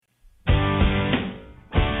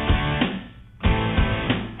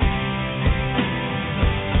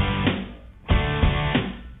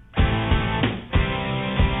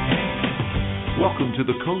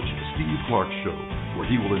Coach Steve Clark Show, where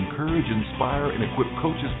he will encourage, inspire, and equip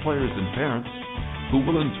coaches, players, and parents who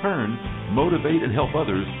will in turn motivate and help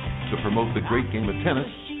others to promote the great game of tennis,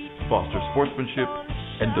 foster sportsmanship,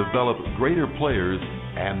 and develop greater players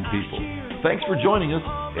and people. Thanks for joining us,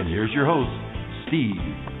 and here's your host, Steve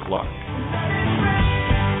Clark.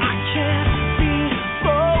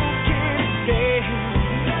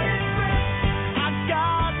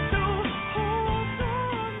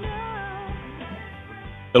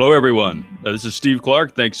 Hello, everyone. This is Steve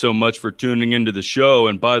Clark. Thanks so much for tuning into the show.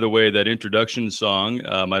 And by the way, that introduction song,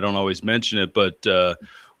 I don't always mention it, but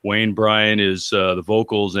Wayne Bryan is the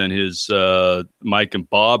vocals, and his Mike and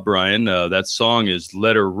Bob Bryan, that song is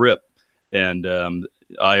Let Her Rip. And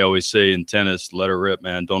I always say in tennis, let her rip,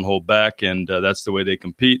 man. Don't hold back. And that's the way they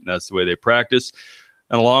compete, and that's the way they practice.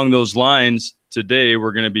 And along those lines, today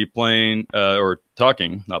we're going to be playing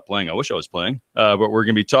not playing. I wish I was playing, but we're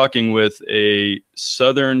going to be talking with a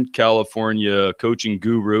Southern California coaching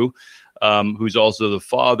guru who's also the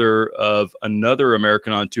father of another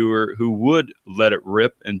American on tour who would let it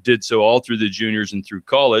rip and did so all through the juniors and through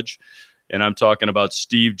college. And I'm talking about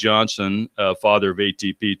Steve Johnson, father of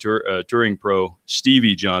ATP touring pro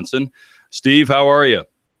Stevie Johnson. Steve, how are you?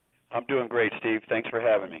 I'm doing great, Steve. Thanks for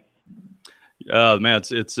having me. Man,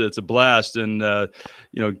 it's a blast, and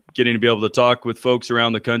getting to be able to talk with folks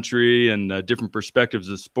around the country and different perspectives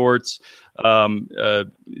of sports,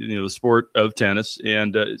 the sport of tennis.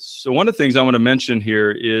 And so one of the things I want to mention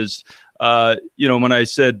here is, when I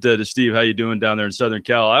said to Steve, "How you doing down there in Southern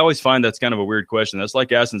Cal?" I always find that's kind of a weird question. That's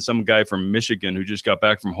like asking some guy from Michigan who just got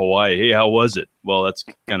back from Hawaii, "Hey, how was it?" Well, that's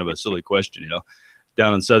kind of a silly question,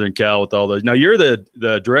 down in Southern Cal with all those. Now, you're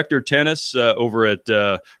the director of tennis over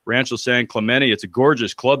at Rancho San Clemente. It's a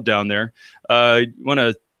gorgeous club down there. You want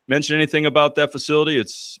to mention anything about that facility?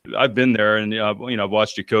 I've been there, and I've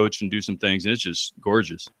watched you coach and do some things, and it's just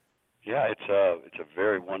gorgeous. Yeah, it's a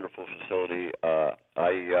very wonderful facility.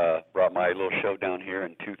 I brought my little show down here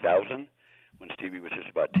in 2000 when Stevie was just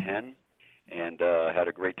about 10, and had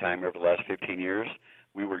a great time over the last 15 years.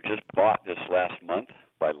 We were just bought this last month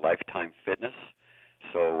by Lifetime Fitness.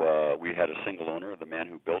 So we had a single owner, the man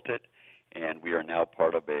who built it, and we are now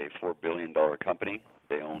part of a $4 billion company.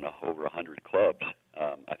 They own over 100 clubs.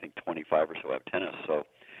 I think 25 or so have tennis. So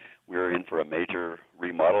we're in for a major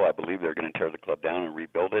remodel. I believe they're going to tear the club down and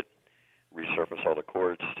rebuild it, resurface all the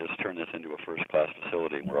courts, just turn this into a first-class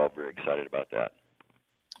facility, and we're all very excited about that.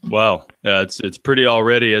 Wow. It's pretty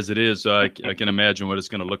already as it is. So I can imagine what it's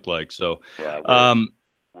going to look like. So yeah,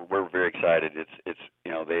 we're very excited. It's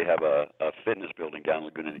they have a fitness building down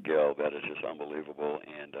Laguna Niguel that is just unbelievable,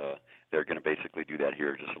 and they're going to basically do that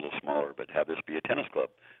here, just a little smaller, but have this be a tennis club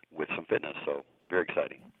with some fitness. So very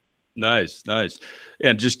exciting. Nice.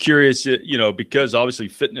 And just curious, because obviously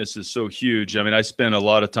fitness is so huge. I mean, I spend a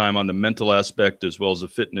lot of time on the mental aspect as well as the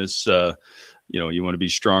fitness. You want to be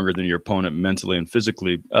stronger than your opponent mentally and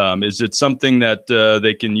physically. Is it something that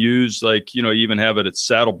they can use, like, you even have it at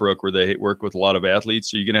Saddlebrook where they work with a lot of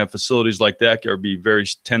athletes? Are you going to have facilities like that or be very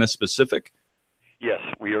tennis specific? Yes,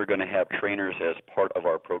 we are going to have trainers as part of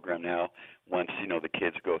our program now. Once, the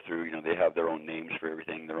kids go through, they have their own names for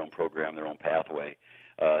everything, their own program, their own pathway.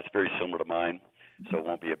 It's very similar to mine, so it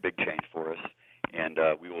won't be a big change for us. And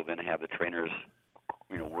we will then have the trainers,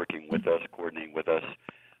 working with us, coordinating with us,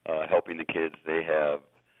 helping the kids. They have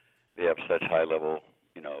such high level,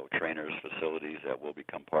 trainers, facilities that will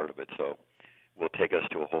become part of it. So will take us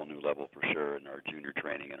to a whole new level for sure in our junior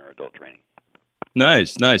training and our adult training.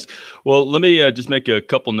 Nice. Well, let me just make a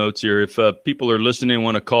couple notes here. If people are listening and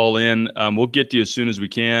want to call in, we'll get to you as soon as we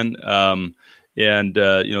can.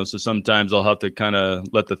 So sometimes I'll have to kind of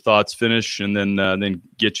let the thoughts finish and then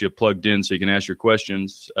get you plugged in so you can ask your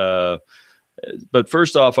questions. But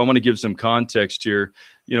first off, I want to give some context here,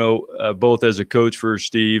 both as a coach for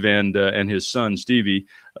Steve and his son, Stevie.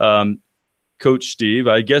 Coach Steve,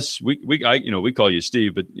 I guess we call you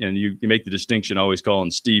Steve, but you make the distinction, always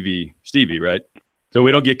calling Stevie, right? So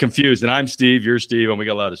we don't get confused. And I'm Steve, you're Steve, and we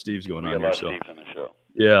got a lot of Steves going on here. Steves on the show.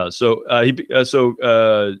 Yeah.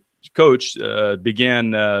 So Coach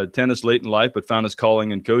began tennis late in life, but found his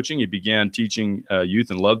calling in coaching. He began teaching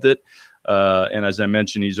youth and loved it. And as I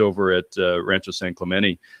mentioned, he's over at Rancho San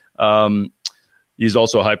Clemente. He's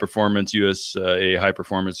also a high-performance USA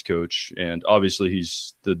high-performance coach, and obviously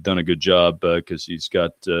he's done a good job because he's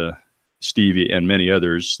got Stevie and many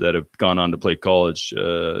others that have gone on to play college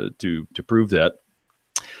to prove that.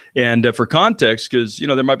 And for context, because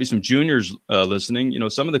there might be some juniors listening,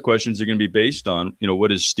 some of the questions are going to be based on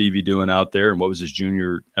what is Stevie doing out there and what was his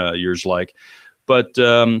junior years like. But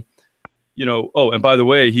and by the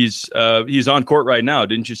way, he's on court right now,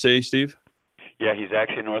 didn't you say, Steve? Yeah, he's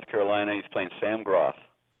actually in North Carolina. He's playing Sam Groff.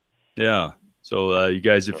 Yeah. So you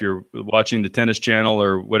guys, if you're watching the Tennis Channel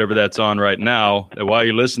or whatever that's on right now, while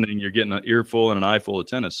you're listening, you're getting an earful and an eyeful of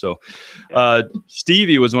tennis. So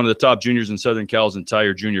Stevie was one of the top juniors in Southern Cal's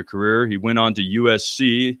entire junior career. He went on to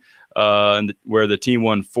USC, where the team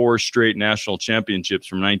won 4 straight national championships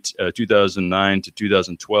from 2009 to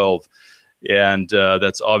 2012. And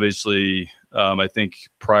that's obviously, I think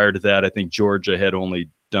prior to that, I think Georgia had only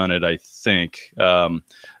done it, I think.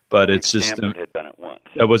 But it's just Stanford had done it once.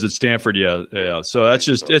 Was it Stanford? Yeah. So it's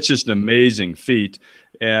just an amazing feat.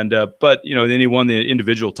 And but then he won the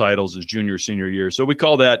individual titles his junior, senior year. So we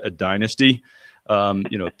call that a dynasty.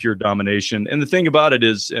 Pure domination. And the thing about it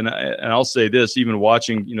is, and I'll say this, even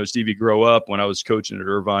watching Stevie grow up when I was coaching at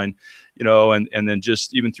Irvine, and then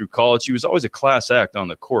just even through college, he was always a class act on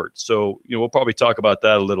the court. So we'll probably talk about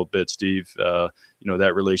that a little bit, Steve.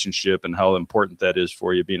 That relationship and how important that is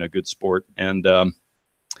for you being a good sport. And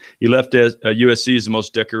he left as USC as the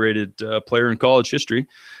most decorated player in college history.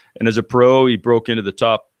 And as a pro, he broke into the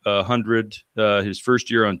top 100 his first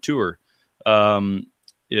year on tour.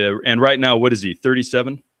 And right now, what is he,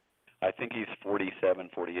 37? I think he's 47,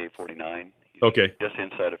 48, 49. He's okay. Just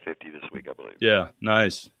inside of 50 this week, I believe. Yeah,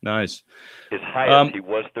 nice. His highest, he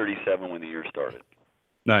was 37 when the year started.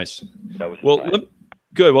 Nice. That was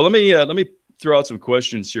good. Well, let me throw out some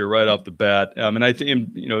questions here right off the bat. And I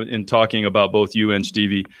think, in talking about both you and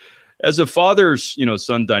Stevie, as a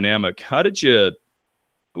father-son dynamic,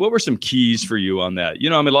 what were some keys for you on that? A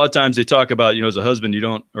lot of times they talk about, as a husband,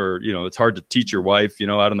 it's hard to teach your wife,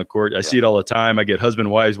 out on the court. I see it all the time. I get husband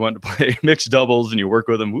and wives wanting to play mixed doubles and you work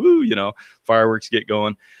with them. Woo, fireworks get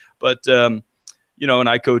going. But, and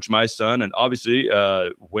I coach my son, and obviously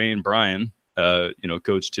Wayne Bryan,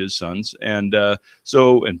 coached his sons, and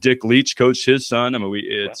Dick Leach coached his son. I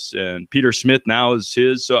mean, and Peter Smith now is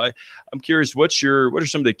his. So I'm curious, what are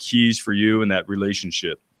some of the keys for you in that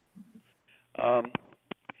relationship?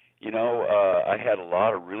 I had a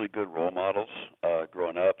lot of really good role models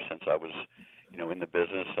growing up since I was, in the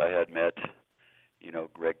business. I had met,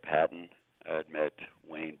 Greg Patton. I had met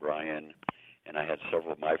Wayne Bryan, and I had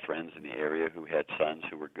several of my friends in the area who had sons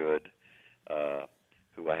who were good.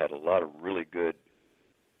 I had a lot of really good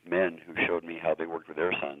men who showed me how they worked with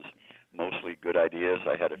their sons. Mostly good ideas.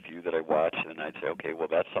 I had a few that I watched, and I'd say, okay, well,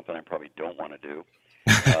 that's something I probably don't want to do.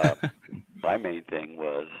 My main thing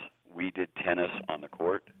was we did tennis on the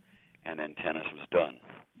court, and then tennis was done.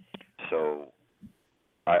 So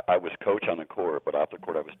I was coach on the court, but off the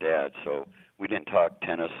court I was dad. So we didn't talk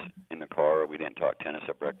tennis in the car. We didn't talk tennis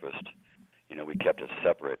at breakfast. We kept it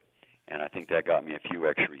separate, and I think that got me a few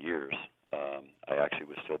extra years. I actually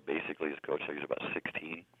was still basically his coach. I was about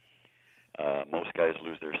 16. Most guys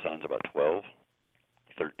lose their sons about 12,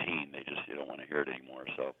 13. They don't want to hear it anymore.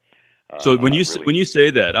 So when you say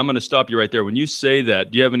that, I'm going to stop you right there. When you say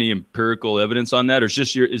that, do you have any empirical evidence on that, or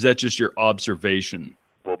is that just your observation?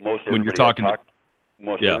 Well,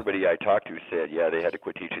 everybody I talked to said, they had to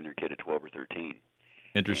quit teaching their kid at 12 or 13.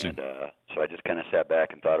 Interesting. And so I just kind of sat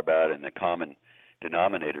back and thought about it, and the common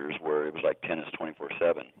denominators were it was like tennis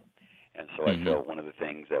 24/7. And so I felt one of the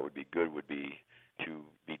things that would be good would be to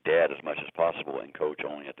be dad as much as possible and coach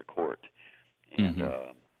only at the court. And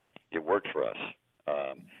it worked for us.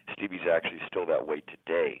 Stevie's actually still that way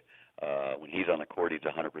today. When he's on the court, he's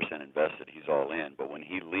 100% invested. He's all in. But when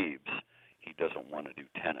he leaves, he doesn't want to do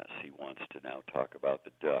tennis. He wants to now talk about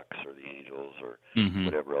the Ducks or the Angels or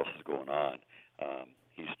whatever else is going on.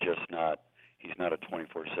 He's not a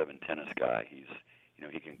 24/7 tennis guy. He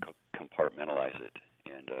can compartmentalize it.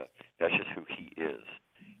 And that's just who he is.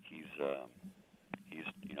 He's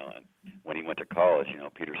when he went to college,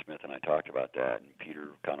 Peter Smith and I talked about that, and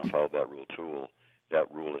Peter kind of followed that rule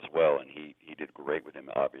as well, and he did great with him,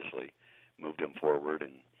 obviously, moved him forward,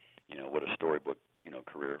 and what a storybook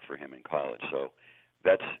career for him in college. So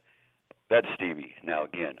that's Stevie. Now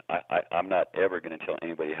again, I'm not ever going to tell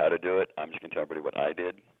anybody how to do it. I'm just going to tell everybody what I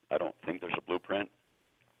did. I don't think there's a blueprint.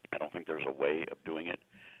 I don't think there's a way of doing it.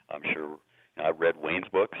 I'm sure I read Wayne's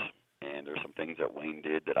books, and there's some things that Wayne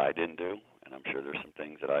did that I didn't do, and I'm sure there's some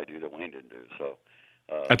things that I do that Wayne didn't do. So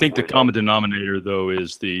I think the common denominator, though,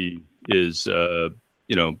 is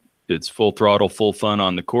it's full throttle, full fun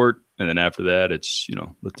on the court, and then after that, it's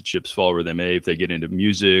let the chips fall where they may. If they get into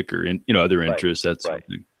music or other interests, that's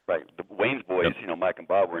something. Right. The Wayne's boys, Mike and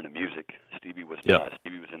Bob were into music. Stevie was not.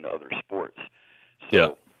 Stevie was into other sports.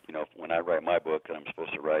 So when I write my book that I'm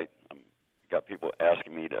supposed to write, got people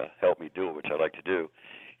asking me to help me do it, which I like to do.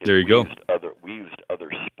 There you go. We used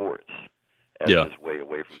other sports as this way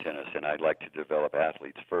away from tennis, and I'd like to develop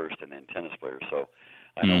athletes first and then tennis players. So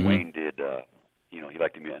I know Wayne did he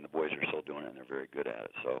liked to meet, and the boys are still doing it, and they're very good at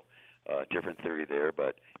it. So different theory there,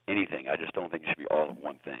 but anything. I just don't think it should be all of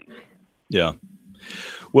one thing. Yeah.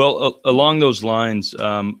 Well, along those lines,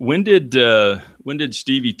 when did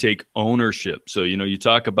Stevie take ownership? So, you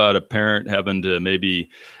talk about a parent having to maybe,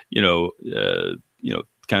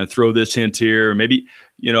 kind of throw this hint here. Maybe,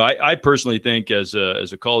 I personally think as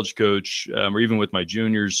a college coach, or even with my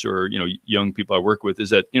juniors or, young people I work with,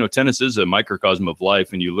 is that, tennis is a microcosm of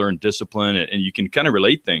life, and you learn discipline, and you can kind of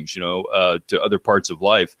relate things, to other parts of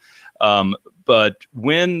life. But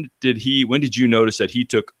when did you notice that he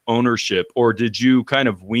took ownership, or did you kind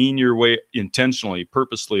of wean your way intentionally,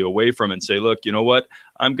 purposely away from it and say, look, you know what,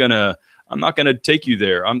 I'm not going to take you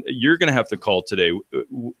there. You're going to have to call today.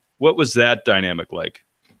 What was that dynamic like?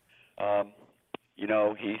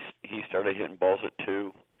 He started hitting balls at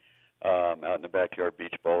 2, out in the backyard,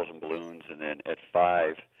 beach balls and balloons. And then at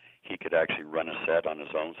 5, he could actually run a set on his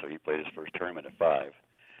own. So he played his first tournament at 5,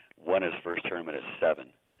 won his first tournament at 7.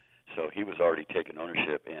 So he was already taking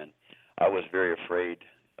ownership, and I was very afraid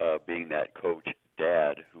being that coach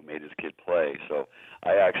dad who made his kid play. So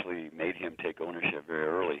I actually made him take ownership very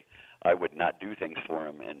early. I would not do things for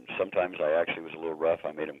him, and sometimes I actually was a little rough.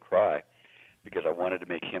 I made him cry because I wanted to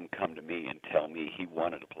make him come to me and tell me he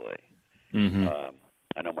wanted to play. Mm-hmm.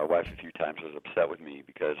 I know my wife a few times was upset with me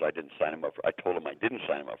because I didn't sign him up. I told him I didn't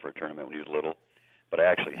sign him up for a tournament when he was little, but I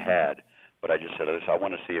actually had. But I just said, I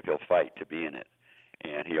want to see if he'll fight to be in it.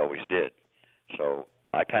 And he always did. So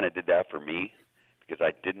I kind of did that for me because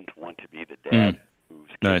I didn't want to be the dad whose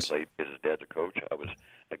kid played because his dad's a coach.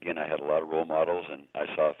 I had a lot of role models, and I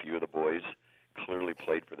saw a few of the boys clearly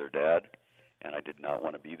played for their dad, and I did not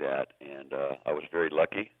want to be that. And I was very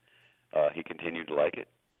lucky. He continued to like it,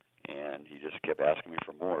 and he just kept asking me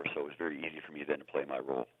for more. So it was very easy for me then to play my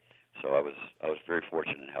role. So I was very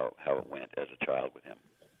fortunate in how it went as a child with him.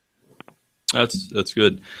 That's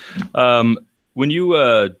good. When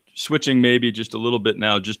you switching maybe just a little bit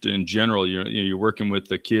now, just in general, you're working with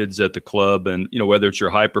the kids at the club, and whether it's your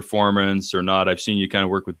high performance or not, I've seen you kind of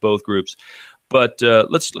work with both groups. But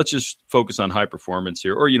let's just focus on high performance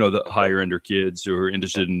here, or the higher ender kids who are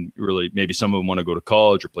interested in really, maybe some of them want to go to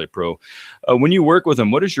college or play pro. When you work with them,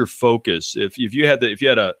 what is your focus? If you had a if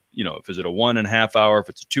is it a 1.5 hour, if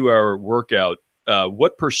it's a 2-hour workout,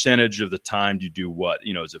 what percentage of the time do you do what?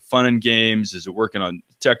 Is it fun and games? Is it working on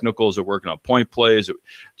technical? Is it working on point plays? Do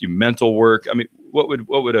you mental work? I mean, what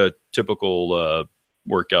would a typical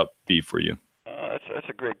workout be for you? That's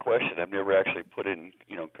a great question. I've never actually put in,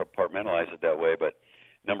 compartmentalize it that way. But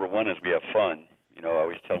number one is we have fun. I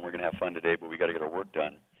always tell them we're going to have fun today, but we got to get our work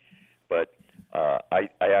done. But I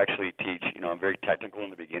actually teach. I'm very technical in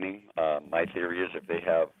the beginning. My theory is if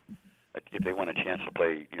they want a chance to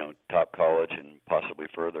play, top college and possibly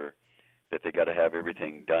further, that they got to have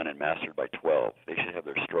everything done and mastered by 12. They should have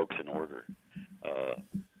their strokes in order.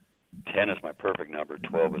 10 is my perfect number.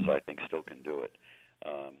 12 is, I think, still can do it.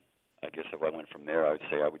 I guess if I went from there, I would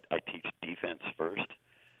say I teach defense first.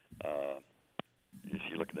 If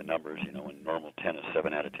you look at the numbers, in normal tennis,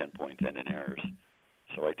 7 out of 10 points end in errors.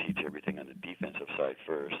 So I teach everything on the defensive side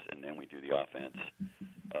first, and then we do the offense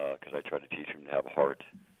because I try to teach them to have heart,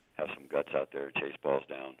 have some guts out there, chase balls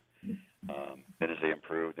down. Then as they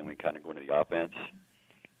improve, then we kind of go into the offense.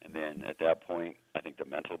 And then at that point, I think the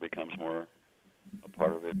mental becomes more a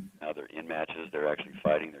part of it. Now they're in matches, they're actually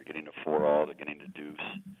fighting, they're getting to 4-all, they're getting to deuce.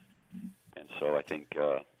 And so I think,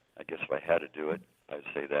 I guess if I had to do it, I would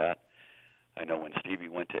say that. I know when Stevie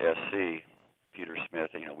went to SC, Peter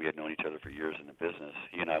Smith, we had known each other for years in the business.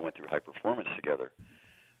 He and I went through high performance together.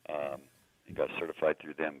 He got certified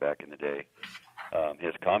through them back in the day.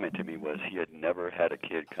 His comment to me was he had never had a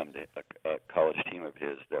kid come to a college team of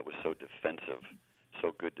his that was so defensive,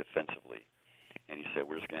 so good defensively. And he said,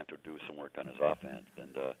 we're just going to have to do some work on his offense.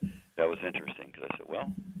 And that was interesting because I said,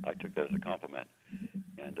 well, I took that as a compliment.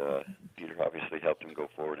 And Peter obviously helped him go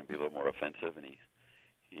forward and be a little more offensive. And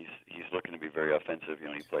he's looking to be very offensive.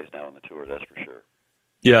 He plays now on the tour, that's for sure.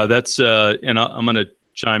 Yeah, that's and I'm going to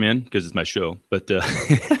chime in because it's my show. But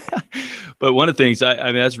but one of the things, I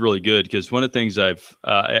mean, that's really good because one of the things I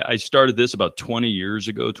started this about 23 years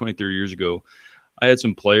ago. I had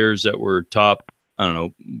some players that were top, I don't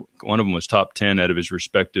know, one of them was top 10 out of his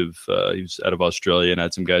respective, he was out of Australia, and I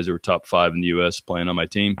had some guys that were top 5 in the U.S. playing on my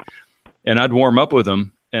team. And I'd warm up with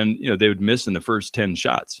them, and, they would miss in the first 10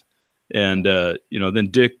 shots. And, then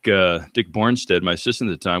Dick Bornstead, my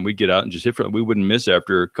assistant at the time, we'd get out and just hit we wouldn't miss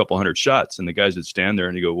after a couple hundred shots. And the guys would stand there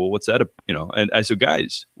and you go, well, what's that? And I said,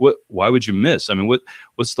 guys, why would you miss? I mean,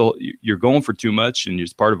 you're going for too much and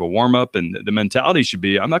it's part of a warm up, and the mentality should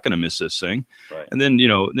be, I'm not going to miss this thing. Right. And then,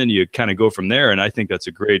 then you kind of go from there. And I think that's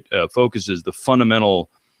a great focus, is the fundamental.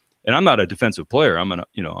 And I'm not a defensive player. I'm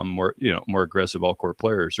more aggressive all court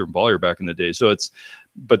player, certain baller back in the day. So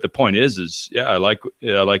but the point is I like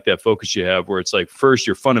that focus you have, where it's like, first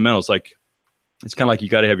your fundamentals, like it's kind of like you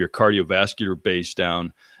got to have your cardiovascular base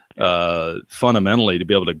down fundamentally to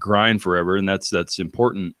be able to grind forever. And that's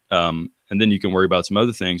important. And then you can worry about some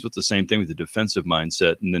other things. But it's the same thing with the defensive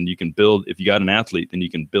mindset. And then you can build, if you got an athlete, then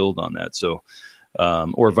you can build on that. So,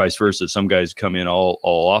 or vice versa. Some guys come in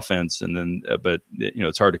all offense, and then, but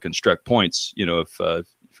it's hard to construct points, if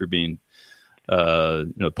you're being,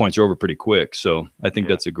 points are over pretty quick. So I think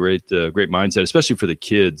that's a great mindset, especially for the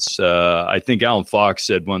kids. I think Alan Fox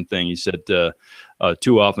said one thing. He said,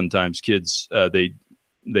 too oftentimes kids,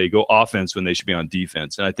 they go offense when they should be on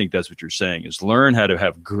defense. And I think that's what you're saying, is learn how to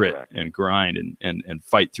have grit and grind and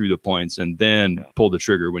fight through the points, and then pull the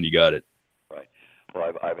trigger when you got it. Right.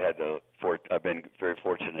 Well, I've been very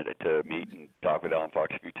fortunate to meet and talk with Alan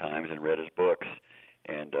Fox a few times and read his books.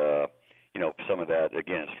 And, some of that,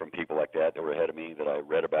 again, is from people like that were ahead of me, that I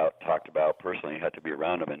read about, talked about personally, had to be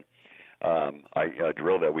around them. And a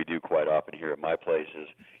drill that we do quite often here at my place is,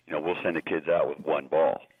 we'll send the kids out with one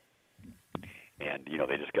ball. And,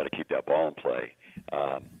 they just got to keep that ball in play.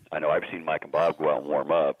 I know I've seen Mike and Bob go out and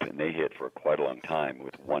warm up, and they hit for quite a long time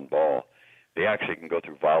with one ball. They actually can go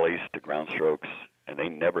through volleys to ground strokes, and they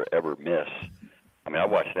never, ever miss. I mean, I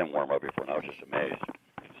watched them warm up before, and I was just amazed.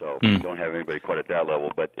 So don't have anybody quite at that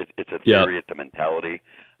level, but it's a theory, it's a mentality.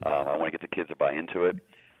 I want to get the kids to buy into it.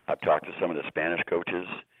 I've talked to some of the Spanish coaches,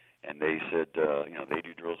 and they said, they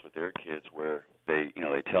do drills with their kids where they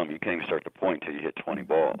tell them you can't even start the point until you hit 20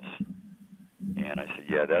 balls. And I said,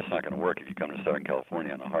 yeah, that's not going to work if you come to Southern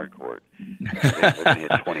California on a hard court. They're going to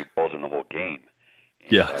hit 20 balls in the whole game.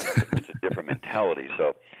 And, it's a different mentality.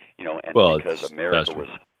 So, because America was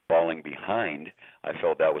falling behind, I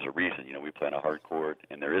felt that was a reason. We play on a hard court,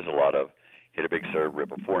 and there is a lot of hit a big serve,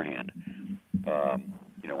 rip a forehand.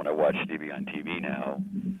 When I watch Stevie on TV now,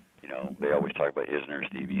 they always talk about Isner,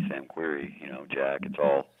 Stevie, Sam Querrey, Jack. It's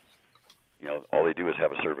all, all they do is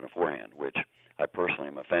have a serve and a forehand, which I personally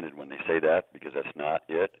am offended when they say that, because that's not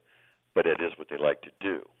it, but it is what they like to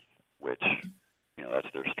do, which, that's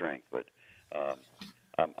their strength. But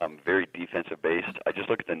I'm very defensive based. I just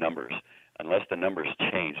look at the numbers. Unless the numbers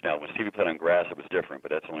change. Now, when Stevie played on grass, it was different,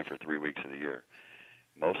 but that's only for 3 weeks of the year.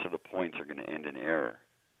 Most of the points are going to end in error,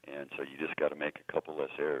 and so you just got to make a couple less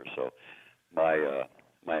errors. So my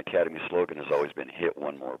academy slogan has always been hit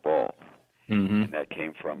one more ball. Mm-hmm. And that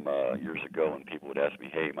came from years ago when people would ask me,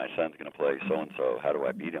 hey, my son's going to play so-and-so. How do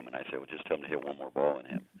I beat him? And I say, well, just tell him to hit one more ball in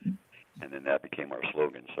him. And then that became our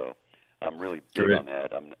slogan. So I'm really big on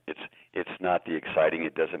that. It's not the exciting.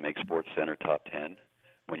 It doesn't make Sports Center top 10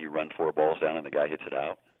 when you run 4 balls down and the guy hits it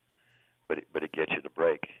out, but it gets you the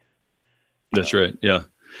break. That's right. Yeah.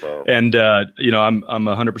 So, and I'm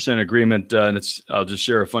 100% in agreement. And I'll just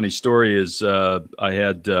share a funny story. Is I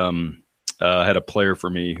had a player for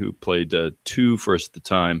me who played 2 for us at the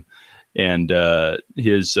time, and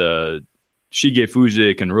his Shige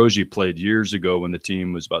Fujic and Roji played years ago when the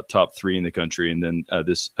team was about top 3 in the country, and then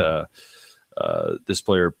this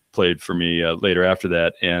player played for me later after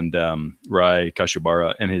that, and Rai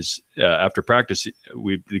Kashibara. And his after practice,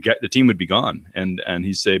 the team would be gone, and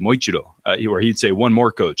he'd say Moichiro, or he'd say one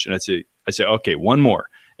more, coach, and I'd say okay, one more,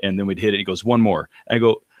 and then we'd hit it. He goes one more, and I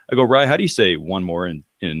go Rai, how do you say one more in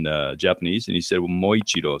Japanese? And he said, well,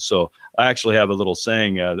 Moichiro. So I actually have a little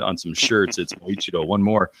saying on some shirts. It's Moichiro, one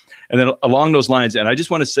more. And then along those lines, and I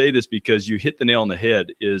just want to say this because you hit the nail on the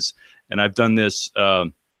head, and I've done this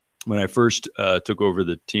when I first took over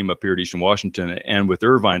the team up here at Eastern Washington, and with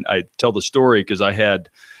Irvine, I tell the story because I had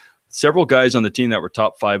several guys on the team that were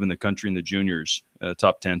top 5 in the country in the juniors,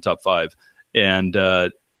 top 10, top 5. And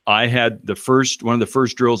I had one of the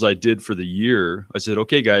first drills I did for the year. I said,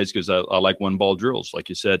 okay, guys, because I like one ball drills, like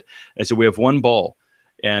you said. I said, we have one ball,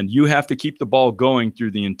 and you have to keep the ball going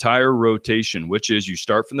through the entire rotation, which is you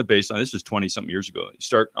start from the baseline. This is 20-something years ago. You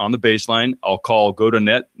start on the baseline. I'll call go to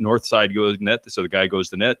net, north side goes to net. So the guy goes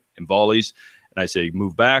to net and volleys. And I say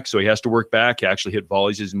move back. So he has to work back. He actually hit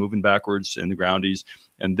volleys. He's moving backwards in the groundies.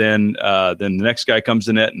 And then the next guy comes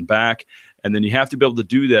to net and back. And then you have to be able to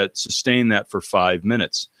do that, sustain that for 5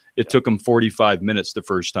 minutes. It took him 45 minutes the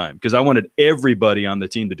first time because I wanted everybody on the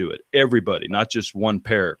team to do it. Everybody, not just one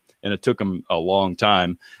pair. and it took them a long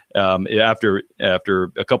time. After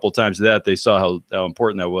a couple of times of that, they saw how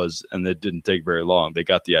important that was, and it didn't take very long. They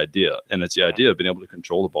got the idea, and it's the idea of being able to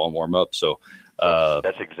control the ball and warm up. So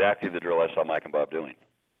that's exactly the drill I saw Mike and Bob doing.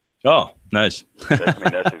 Oh, nice.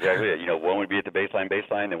 That's exactly it. One would be at the baseline,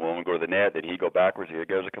 then one would go to the net, then he'd go backwards, the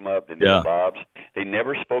guys would come up, then the Bobs. They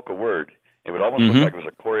never spoke a word. It would almost look like it was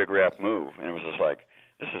a choreographed move, and it was just like,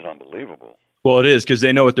 this is unbelievable. Well, it is, because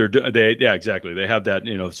they know what they're doing. Yeah, exactly. They have that,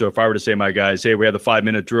 so if I were to say, my guys, hey, we have the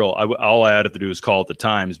 5-minute drill, all I had to do is call it the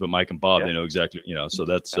times, but Mike and Bob, they know exactly, so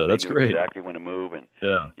that's great. Exactly when to move. And,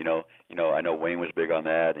 I know Wayne was big on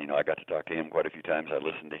that. I got to talk to him quite a few times. I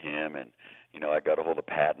listened to him, and, I got a hold of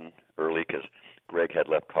Patton early because Greg had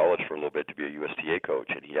left college for a little bit to be a USTA coach,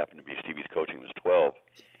 and he happened to be Stevie's coach when he was 12.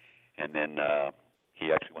 And then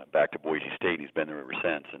he actually went back to Boise State, and he's been there ever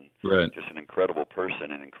since. And just an incredible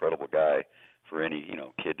person, an incredible guy for any,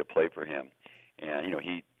 kid to play for him. And,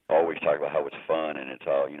 he always talked about how it's fun, and it's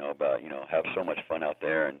all, about, have so much fun out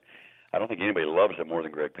there. And I don't think anybody loves it more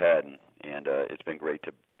than Greg Patton. And it's been great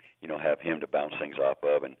to, have him to bounce things off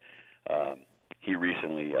of. And he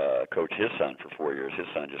recently coached his son for 4 years. His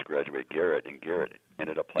son just graduated, Garrett, and Garrett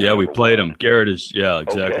ended up playing. Yeah, we played him. Garrett is,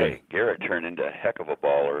 exactly. Okay. Garrett turned into a heck of a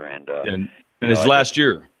baller. And his last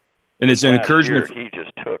year. And it's an encouragement. He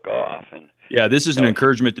just took off. And yeah, this is an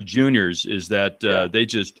encouragement to juniors, is that they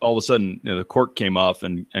just, all of a sudden, the cork came off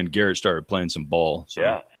and Garrett started playing some ball. So.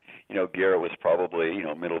 Yeah. Garrett was probably,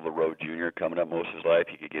 middle of the road junior coming up most of his life.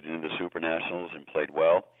 He could get into the Super Nationals and played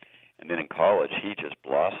well. And then in college, he just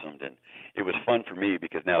blossomed. And it was fun for me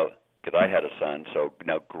because I had a son, so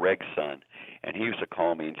now Greg's son, and he used to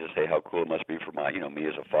call me and just say how cool it must be for my, me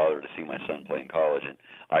as a father to see my son play in college. And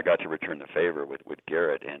I got to return the favor with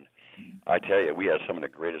Garrett. And I tell you, we had some of the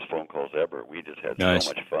greatest phone calls ever. We just had so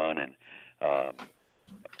much fun. And,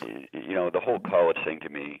 the whole college thing to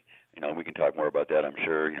me, we can talk more about that, I'm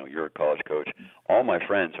sure. You're a college coach. All my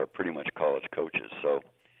friends are pretty much college coaches. So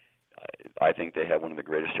I think they have one of the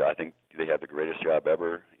greatest jobs. I think they have the greatest job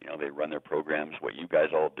ever. They run their programs. What you guys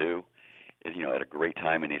all do is, at a great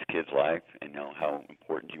time in these kids' life, and know how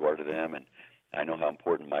important you are to them. And I know how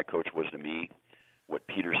important my coach was to me, what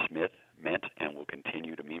Peter Smith meant and will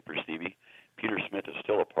continue to mean for Stevie. Peter Smith is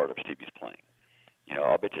still a part of Stevie's playing.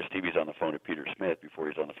 I'll bet you Stevie's on the phone to Peter Smith before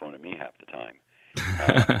he's on the phone to me half the time.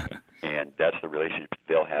 And that's the relationship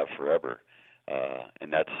they'll have forever.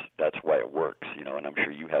 And that's why it works, and I'm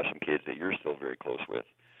sure you have some kids that you're still very close with,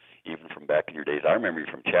 even from back in your days. I remember you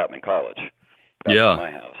from Chapman College, back in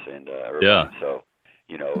my house, and so,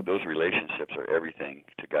 those relationships are everything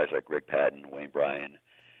to guys like Greg Patton, Wayne Bryan.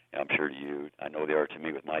 I'm sure to you. I know they are to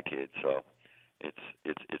me with my kids. So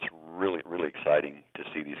it's really, really exciting to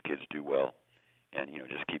see these kids do well, and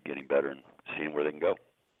just keep getting better and seeing where they can go.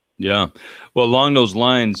 Yeah. Well, along those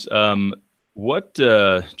lines, what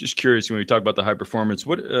just curious, when we talk about the high performance,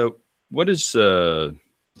 what is in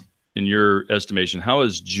your estimation, how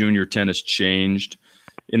has junior tennis changed?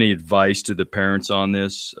 Any advice to the parents on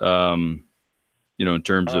this? In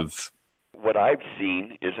terms of what I've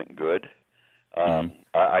seen isn't good.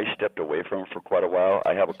 I stepped away from it for quite a while.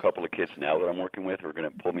 I have a couple of kids now that I'm working with who are going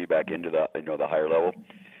to pull me back into the higher level.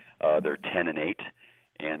 They're 10-8,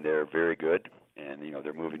 and they're very good. And,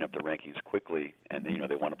 they're moving up the rankings quickly, and,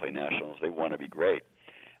 they want to play nationals. They want to be great.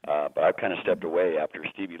 But I've kind of stepped away after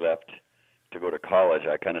Stevie left to go to college.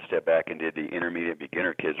 I kind of stepped back and did the intermediate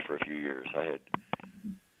beginner kids for a few years.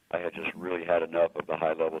 I had just really had enough of the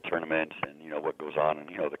high-level tournaments and, what goes on, and,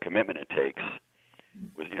 the commitment it takes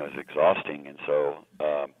was, is exhausting. And so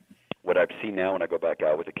what I've seen now when I go back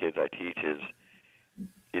out with the kids I teach is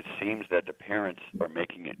it seems that the parents are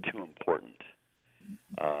making it too important.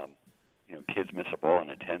 Kids miss a ball in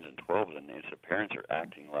the 10s and 12s, and the parents are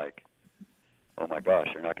acting like, oh, my gosh,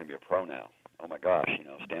 they're not going to be a pro now. Oh, my gosh,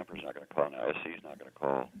 Stanford's not going to call now. SC's not going to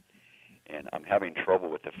call. And I'm having trouble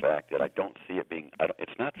with the fact that I don't see it being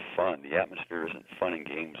it's not fun. The atmosphere isn't fun in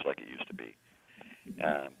games like it used to be.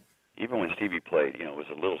 Even when Stevie played, it was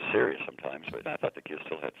a little serious sometimes, but I thought the kids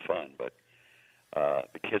still had fun. But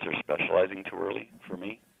the kids are specializing too early for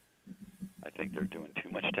me. I think they're doing too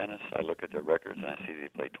much tennis. I look at their records and I see they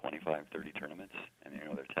play 25, 30 tournaments, and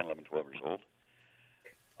they're 10, 11, 12 years old.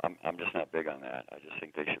 I'm just not big on that. I just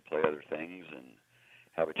think they should play other things and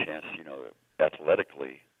have a chance,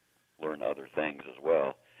 athletically learn other things as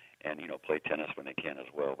well, and play tennis when they can as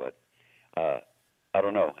well. But I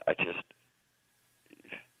don't know. I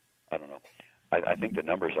don't know. I think the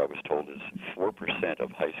numbers I was told is 4% of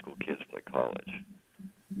high school kids play college.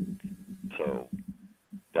 So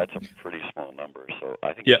that's a pretty small number. So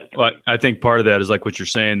I think Yeah, well, I think part of that is like what you're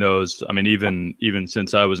saying, though. Is I mean, even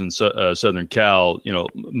since I was in Southern Cal,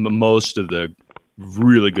 most of the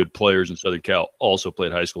really good players in Southern Cal also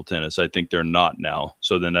played high school tennis. I think they're not now.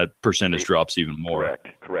 So then that percentage drops even more.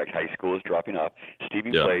 Correct. High school is dropping off.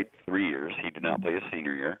 Stevie played 3 years. He did not play his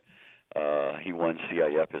senior year. He won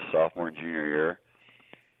CIF his sophomore and junior year.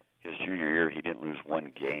 His junior year, he didn't lose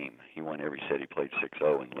one game. He won every set. He played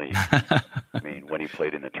 6-0 in league. I mean, when he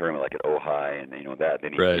played in the tournament, like at Ojai, and then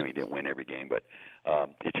he didn't win every game, but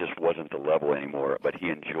it just wasn't the level anymore. But he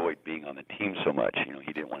enjoyed being on the team so much.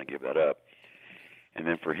 He didn't want to give that up. And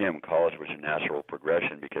then for him, college was a natural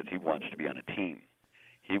progression because he wants to be on a team.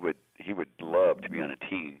 He would love to be on a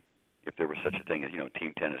team if there was such a thing as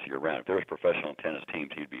team tennis year round. If there was professional tennis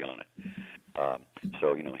teams, he'd be on it.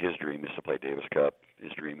 So his dream is to play Davis Cup.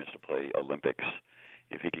 His dream is to play Olympics.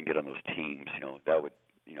 If he can get on those teams, that would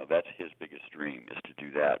that's his biggest dream, is to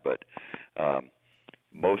do that. But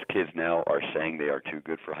most kids now are saying they are too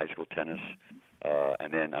good for high school tennis.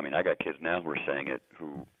 And then I got kids now who are saying it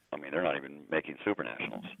who they're not even making super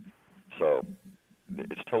nationals. So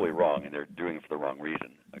it's totally wrong, and they're doing it for the wrong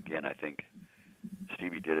reason. Again, I think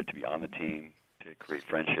Stevie did it to be on the team, to create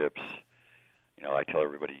friendships. I tell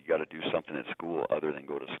everybody, you got to do something at school other than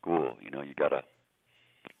go to school. You got to,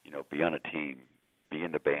 be on a team, be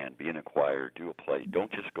in the band, be in a choir, do a play.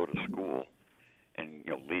 Don't just go to school and,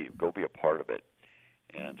 leave. Go be a part of it.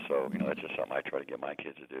 And so, that's just something I try to get my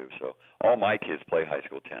kids to do. So all my kids play high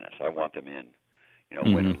school tennis. I want them in.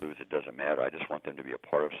 Win or lose, it doesn't matter. I just want them to be a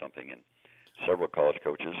part of something. And several college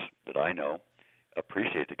coaches that I know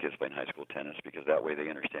appreciate the kids playing high school tennis because that way they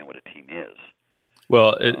understand what a team is.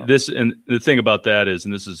 Well, and the thing about that is,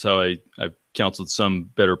 and this is how I've counseled some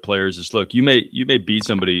better players, is look, you may beat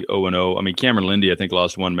somebody 0-0. I mean, Cameron Lindy, I think,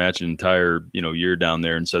 lost one match an entire year down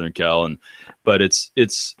there in Southern Cal, but it's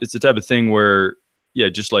the type of thing where, yeah,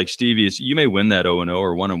 just like Stevie, you may win that 0-0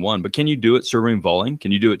 or 1-1, but can you do it serving and volleying?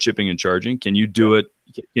 Can you do it chipping and charging? Can you do it?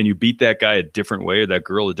 Can you beat that guy a different way or that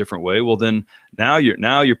girl a different way? Well, then now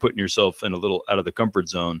you're putting yourself in a little out of the comfort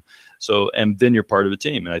zone. So, and then you're part of a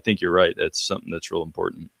team. And I think you're right. That's something that's real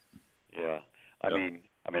important. Yeah. I mean,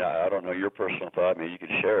 I don't know your personal thought. Maybe you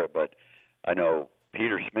can share it, but I know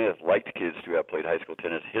Peter Smith liked kids to have played high school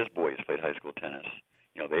tennis. His boys played high school tennis.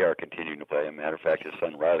 They are continuing to play. As a matter of fact, his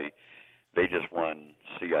son Riley, they just won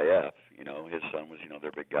CIF. His son was,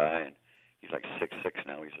 their big guy, and he's like 6'6"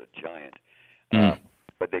 now. He's a giant.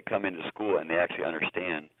 But they come into school and they actually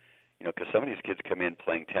understand, because some of these kids come in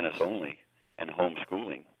playing tennis only and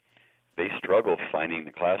homeschooling. They struggle finding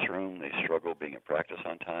the classroom. They struggle being at practice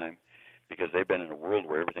on time because they've been in a world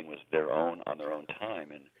where everything was their own on their own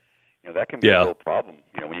time. And, that can be a real problem,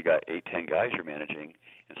 when you got 8-10 guys you're managing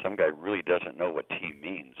and some guy really doesn't know what team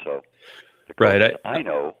means. So the coaches I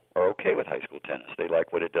know are okay with high school tennis. They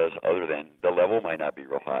like what it does other than the level might not be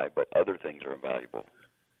real high, but other things are invaluable.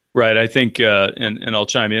 Right. I think, and I'll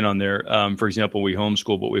chime in on there. For example, we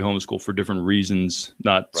homeschool, but we homeschool for different reasons,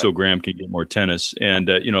 not so Graham can get more tennis. And,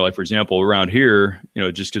 like, for example, around here,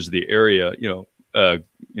 just because of the area,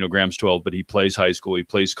 Graham's 12, but he plays high school, he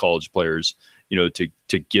plays college players,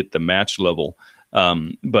 to get the match level.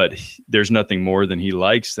 But there's nothing more than he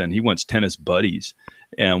likes than he wants tennis buddies.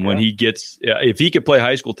 And when he gets, if he could play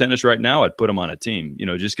high school tennis right now, I'd put him on a team,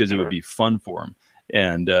 just because it would be fun for him.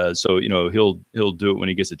 And so, he'll do it when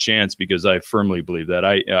he gets a chance, because I firmly believe that.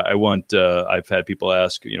 I want, I've had people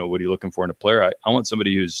ask, what are you looking for in a player? I want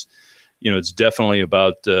somebody who's, it's definitely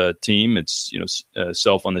about team. It's,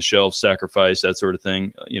 self on the shelf, sacrifice, that sort of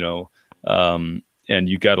thing, and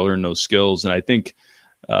you got to learn those skills. And I think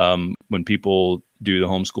when people do the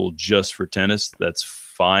homeschool just for tennis, that's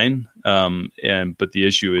fine. But the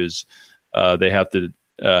issue is they have to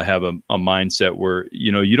have a mindset where,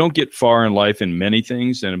 you don't get far in life in many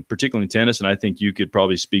things, and particularly in tennis. And I think you could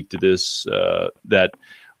probably speak to this, that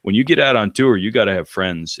when you get out on tour, you got to have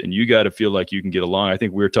friends and you got to feel like you can get along. I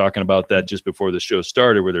think we were talking about that just before the show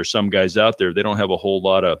started, where there's some guys out there, they don't have a whole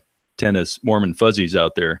lot of tennis Mormon fuzzies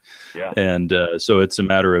out there. Yeah. And so it's a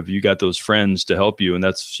matter of, you got those friends to help you. And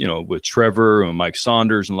that's, with Trevor and Mike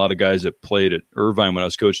Saunders and a lot of guys that played at Irvine when I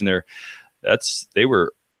was coaching there, that's their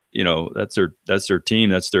team.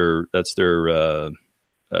 That's their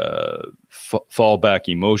fallback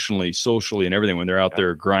emotionally, socially, and everything when they're out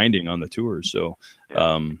there grinding on the tours. So,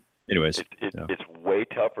 anyways, it's way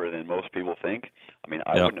tougher than most people think.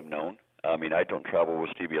 I wouldn't have known. I don't travel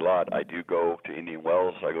with Stevie a lot. I do go to Indian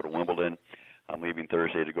Wells. I go to Wimbledon. I'm leaving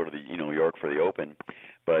Thursday to go to the New York for the Open.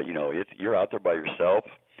 But you're out there by yourself.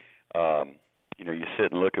 You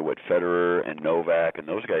sit and look at what Federer and Novak and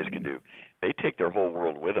those guys can do. They take their whole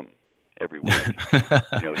world with them. every week.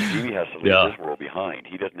 Stevie has to leave his world behind.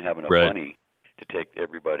 He doesn't have enough money to take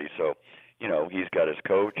everybody. So, he's got his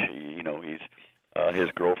coach. He's his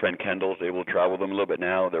girlfriend Kendall's able to travel with him a little bit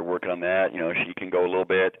now. They're working on that. She can go a little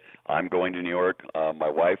bit. I'm going to New York. My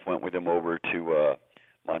wife went with him over to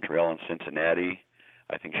Montreal and Cincinnati.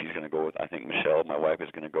 I think she's going to go with. I think Michelle, my wife, is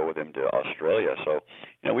going to go with him to Australia. So,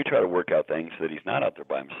 we try to work out things so that he's not out there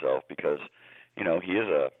by himself because,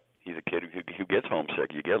 he's a kid who gets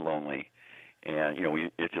homesick. You get lonely, and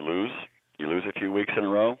if you lose a few weeks in a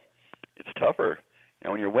row, it's tougher.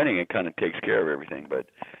 When you're winning, it kind of takes care of everything. But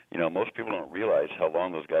most people don't realize how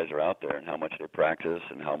long those guys are out there and how much they practice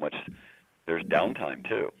and how much there's downtime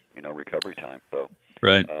too. Recovery time. So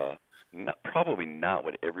right. Probably not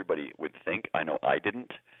what everybody would think. I know I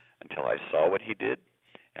didn't until I saw what he did,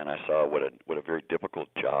 and I saw what a very difficult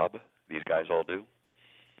job these guys all do.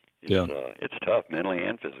 It's tough mentally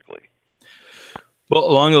and physically. Well,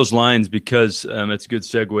 along those lines, because it's a good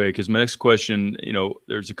segue, because my next question,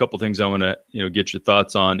 there's a couple things I want to, get your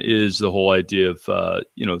thoughts on is the whole idea of,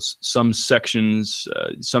 some sections,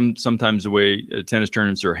 sometimes the way tennis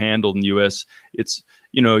tournaments are handled in the U.S., it's,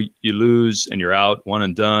 you lose and you're out, one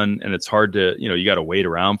and done, and it's hard to, you got to wait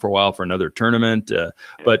around for a while for another tournament.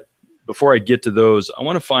 But before I get to those, I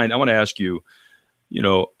want to ask you,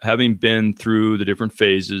 having been through the different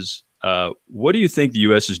phases, what do you think the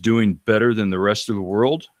U.S. is doing better than the rest of the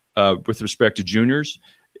world with respect to juniors?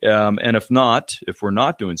 And if we're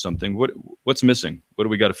not doing something, what's missing? What do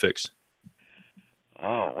we got to fix?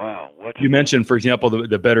 Oh, wow. You mentioned, for example,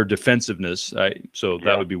 the better defensiveness.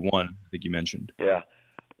 That would be one I think you mentioned. Yeah.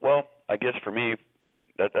 Well, I guess for me,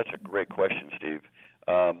 that's a great question, Steve.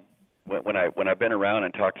 When I've been around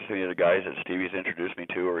and talked to some of the guys that Stevie's introduced me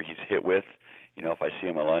to or he's hit with, if I see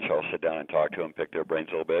him at lunch, I'll sit down and talk to him, pick their brains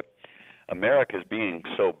a little bit. America's being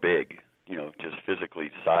so big, just physically,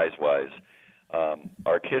 size-wise,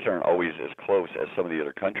 our kids aren't always as close as some of the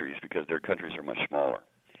other countries because their countries are much smaller.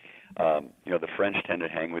 The French tend to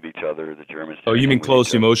hang with each other. The Germans. Oh, you mean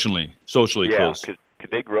close emotionally, socially close? Yeah,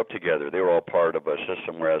 because they grew up together. They were all part of a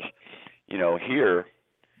system. Whereas, here,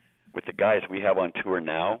 with the guys we have on tour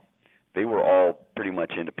now, they were all pretty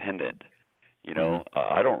much independent.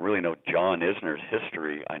 I don't really know John Isner's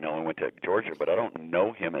history. I know he went to Georgia, but I don't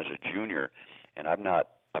know him as a junior, and I've not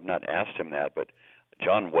asked him that. But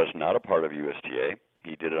John was not a part of USTA.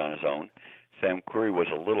 He did it on his own. Sam Querrey was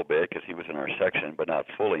a little bit because he was in our section, but not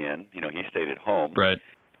fully in. He stayed at home. Right.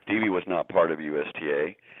 Stevie was not part of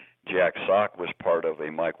USTA. Jack Sock was part of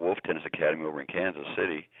a Mike Wolf Tennis Academy over in Kansas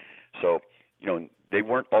City. So, they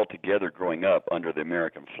weren't all together growing up under the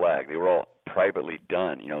American flag. They were all privately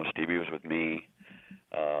done. Stevie was with me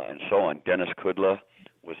and so on. Dennis Kudla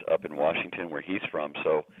was up in Washington where he's from.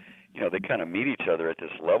 So, they kind of meet each other at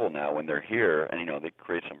this level now when they're here and, they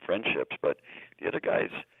create some friendships. But the other guys,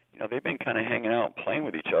 they've been kind of hanging out, playing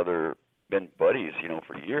with each other, been buddies,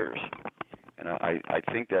 for years. And I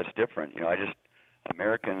think that's different.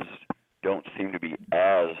 Americans don't seem to be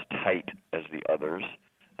as tight as the others.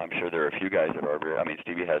 I'm sure there are a few guys that are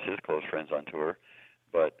Stevie has his close friends on tour,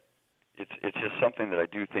 but it's just something that I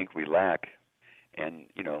do think we lack. And,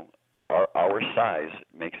 our size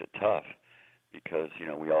makes it tough because,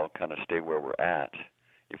 we all kind of stay where we're at.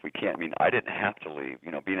 If we can't, I didn't have to leave.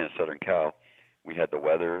 Being in Southern Cal, we had the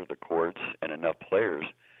weather, the courts, and enough players.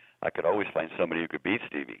 I could always find somebody who could beat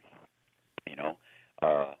Stevie.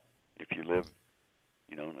 If you live,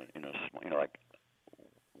 like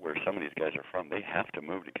where some of these guys are from, they have to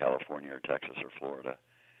move to California or Texas or Florida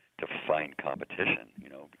to find competition,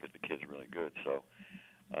 because the kid's really good. So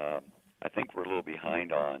I think we're a little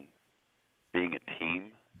behind on being a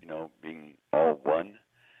team, being all one.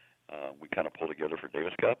 We kind of pull together for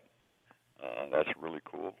Davis Cup. That's really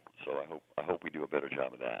cool. So I hope we do a better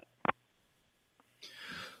job of that.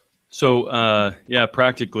 So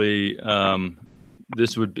practically,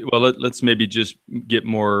 this would be let's maybe just get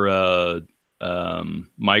more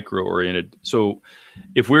micro oriented. So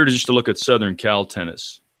if we were just to look at Southern Cal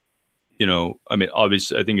tennis,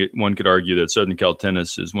 obviously I think one could argue that Southern Cal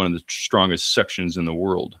tennis is one of the strongest sections in the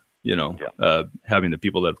world, having the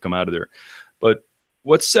people that have come out of there. But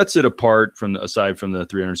what sets it apart aside from the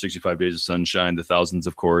 365 days of sunshine, the thousands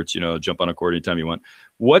of courts, jump on a court anytime you want,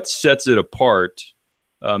 what sets it apart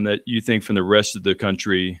that you think from the rest of the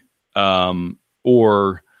country,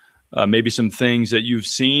 or maybe some things that you've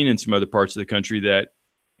seen in some other parts of the country that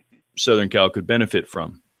Southern Cal could benefit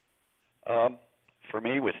from? For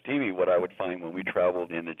me, with Stevie, what I would find when we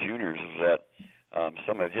traveled in the juniors is that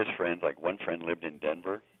some of his friends, like one friend lived in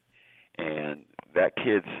Denver, and that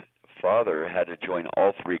kid's father had to join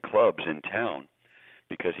all three clubs in town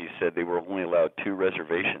because he said they were only allowed 2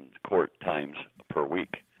 reservation court times per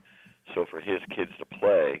week. So for his kids to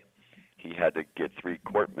play, he had to get 3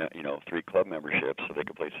 club memberships so they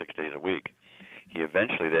could play 6 days a week. He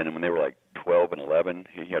eventually then, when they were like 12 and 11,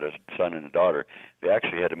 he had a son and a daughter. They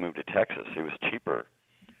actually had to move to Texas. It was cheaper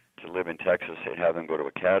to live in Texas and have them go to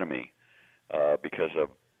academy because of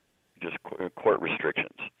just court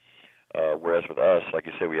restrictions. Whereas with us, like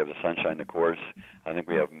you said, we have the sunshine, the courts. I think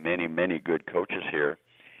we have many, many good coaches here.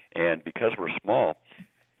 And because we're small,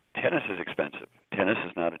 tennis is expensive. Tennis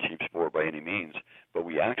is not a cheap sport by any means, but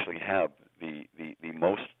we actually have the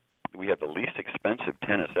least expensive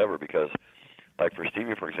tennis ever because, like for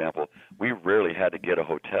Stevie, for example, we rarely had to get a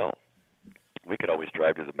hotel. We could always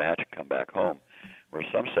drive to the match and come back home, where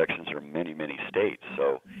some sections are many, many states.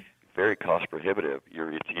 So very cost prohibitive.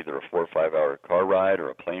 It's either a 4 or 5 hour car ride or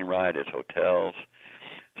a plane ride. It's hotels.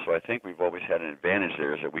 So I think we've always had an advantage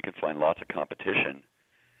there, is that we can find lots of competition,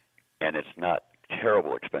 and it's not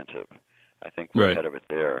terrible expensive. I think we're ahead of it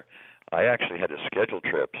there. I actually had to schedule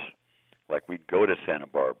trips. Like we'd go to Santa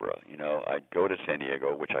Barbara, I'd go to San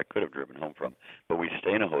Diego, which I could have driven home from, but we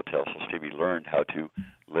stay in a hotel. So Stevie learned how to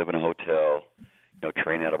live in a hotel,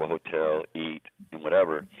 train out of a hotel, eat, and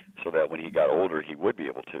whatever, so that when he got older, he would be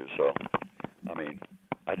able to. So, I mean,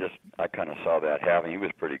 I kind of saw that happen. He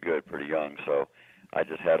was pretty good, pretty young, so I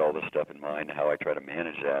just had all this stuff in mind, how I try to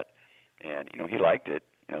manage that. And, he liked it.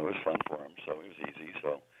 It was fun for him, so it was easy.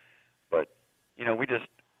 So, but, we just,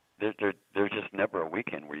 there's just never a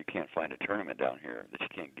weekend where you can't find a tournament down here that you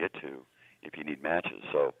can't get to if you need matches.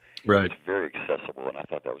 So it's very accessible, and I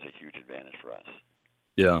thought that was a huge advantage for us.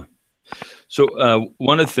 Yeah. So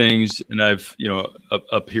one of the things, and I've,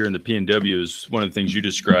 up here in the PNW, is one of the things you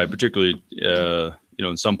described, particularly,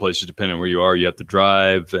 in some places, depending on where you are, you have to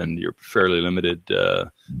drive and you're fairly limited.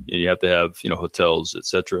 You have to have, hotels, et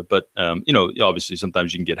cetera. But, obviously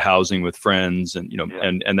sometimes you can get housing with friends and,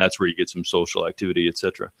 and that's where you get some social activity, et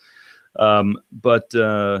cetera. But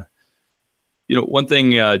one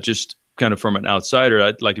thing, just kind of from an outsider,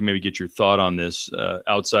 I'd like to maybe get your thought on this,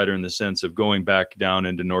 outsider in the sense of going back down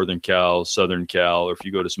into Northern Cal, Southern Cal, or if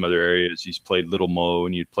you go to some other areas, he's played Little Mo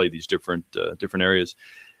and you'd play these different areas,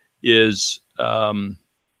 is,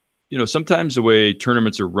 sometimes the way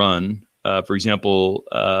tournaments are run, for example,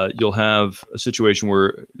 you'll have a situation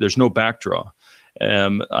where there's no backdraw.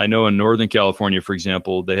 I know in Northern California, for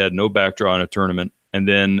example, they had no backdraw in a tournament. And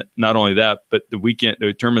then not only that, but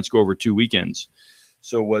the tournaments go over 2 weekends.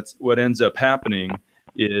 So what ends up happening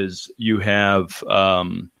is you have,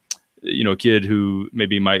 a kid who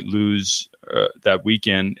maybe might lose that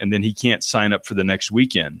weekend, and then he can't sign up for the next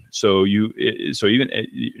weekend. So even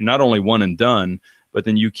not only one and done, but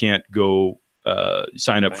then you can't go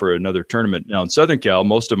sign up for another tournament. Now in Southern Cal,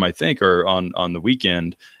 most of them I think are on the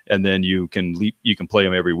weekend, and then you can play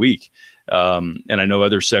them every week. And I know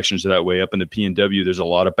other sections are that way. Up in the PNW, there's a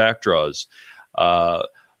lot of backdraws.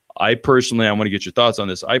 I personally, I want to get your thoughts on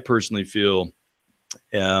this. I personally feel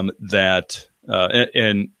that,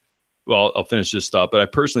 I'll finish this thought, but I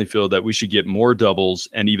personally feel that we should get more doubles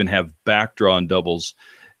and even have backdraw on doubles,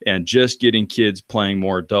 and just getting kids playing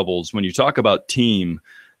more doubles. When you talk about team,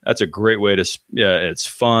 that's a great way to, it's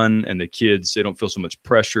fun, and the kids, they don't feel so much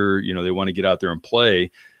pressure. They want to get out there and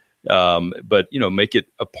play. But, make it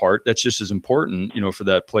a part that's just as important, for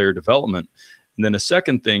that player development. And then a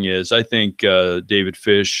second thing is, I think David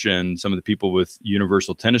Fish and some of the people with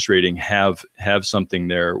Universal Tennis Rating have something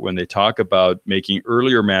there when they talk about making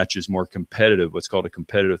earlier matches more competitive, what's called a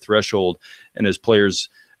competitive threshold. And as players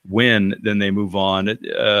win, then they move on,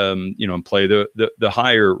 and play the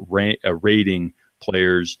higher rating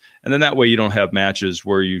players. And then that way you don't have matches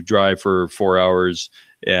where you drive for 4 hours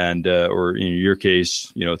and, or in your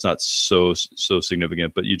case, it's not so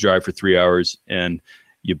significant, but you drive for 3 hours and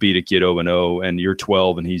you beat a kid 0-0 and you're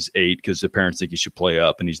 12 and he's 8 because the parents think he should play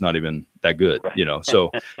up and he's not even that good,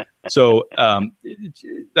 So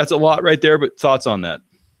that's a lot right there, but thoughts on that?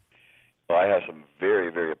 Well, I have some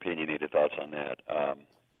very, very opinionated thoughts on that.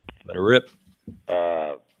 Let it rip.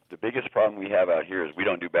 The biggest problem we have out here is we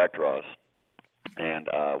don't do backdraws. And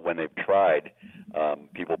when they've tried,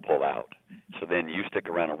 people pull out. So then you stick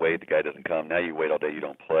around and wait, the guy doesn't come. Now you wait all day, you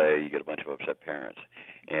don't play, you get a bunch of upset parents.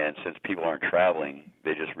 And since people aren't traveling,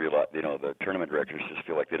 they just realize, the tournament directors just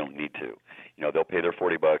feel like they don't need to. They'll pay their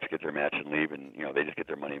 $40, get their match and leave, and, they just get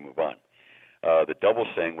their money and move on. The doubles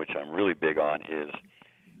thing, which I'm really big on, is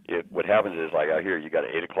what happens is, like out here, you got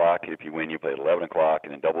at 8 o'clock. If you win, you play at 11 o'clock,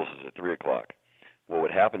 and then doubles is at 3 o'clock. Well,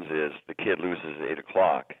 what happens is the kid loses at 8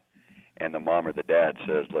 o'clock, and the mom or the dad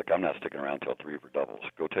says, look, I'm not sticking around until 3 for doubles.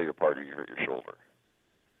 Go tell your partner you hurt your shoulder.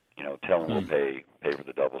 tell them we'll pay for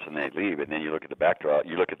the doubles, and they leave. And then you look at the back draw,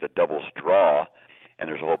 you look at the doubles draw, and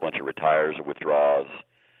there's a whole bunch of retires or withdraws,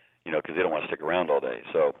 because they don't want to stick around all day.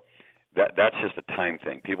 So that's just a time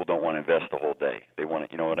thing. People don't want to invest the whole day. They want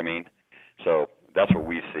to, you know what I mean? So that's what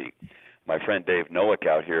we see. My friend Dave Nowick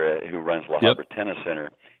out here, who runs La Habra Tennis Center,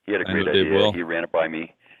 he had a great idea. Well. He ran it by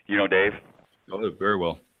me. You know Dave? Oh, very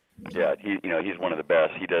well. Yeah, he's one of the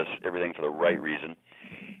best. He does everything for the right reason.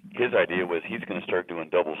 His idea was he's going to start doing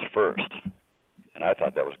doubles first, and I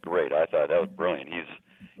thought that was great. I thought that was brilliant.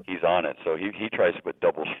 He's on it. So he tries to put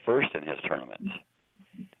doubles first in his tournaments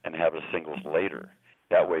and have a singles later.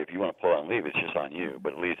 That way, if you want to pull out and leave, it's just on you.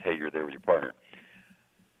 But at least, hey, you're there with your partner.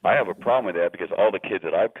 I have a problem with that because all the kids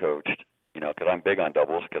that I've coached, because I'm big on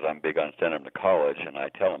doubles, because I'm big on sending them to college, and I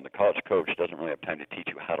tell them the college coach doesn't really have time to teach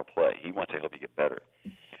you how to play. He wants to help you get better.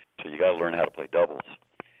 So you got to learn how to play doubles.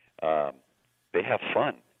 They have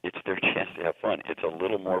fun. It's their chance to have fun. It's a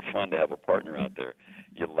little more fun to have a partner out there.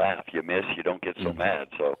 You laugh, you miss, you don't get so mad.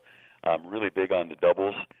 So I'm really big on the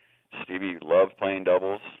doubles. Stevie loved playing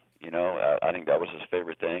doubles. I think that was his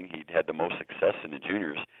favorite thing. He had the most success in the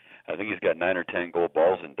juniors. I think he's got 9 or 10 gold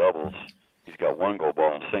balls in doubles. He's got 1 gold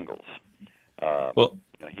ball in singles.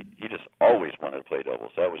 He just always wanted to play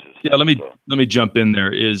doubles. That was his. Let me jump in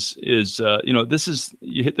there. This is,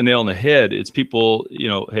 you hit the nail on the head. It's people,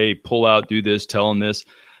 hey, pull out, do this, tell them this.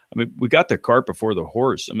 I mean, we got the cart before the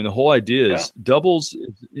horse. I mean, the whole idea is doubles.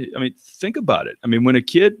 I mean, think about it. I mean, when a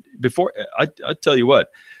kid I tell you what,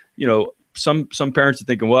 some parents are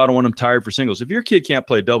thinking, well, I don't want him tired for singles. If your kid can't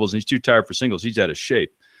play doubles and he's too tired for singles, he's out of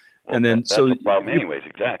shape. Well, and then that's the problem anyways.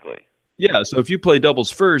 Exactly. Yeah. So if you play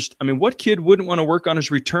doubles first, I mean, what kid wouldn't want to work on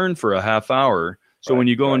his return for a half hour? So when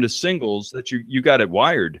you go into singles, that you got it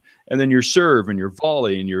wired, and then your serve and your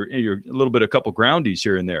volley and your a little bit, a couple groundies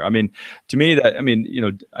here and there. I mean, to me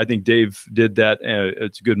I think Dave did that.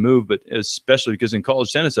 It's a good move, but especially because in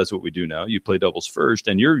college tennis, that's what we do now. You play doubles first,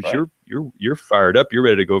 and you're fired up. You're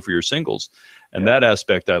ready to go for your singles, and that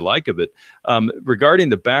aspect I like of it. Regarding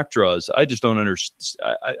the back draws, I just don't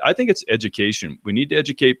understand. I think it's education. We need to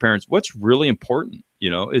educate parents. What's really important,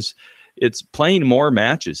 it's playing more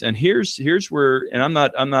matches. And here's where, and I'm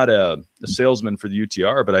not a salesman for the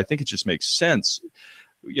UTR, but I think it just makes sense,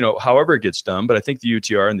 however it gets done. But I think the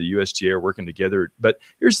UTR and the USTA are working together. But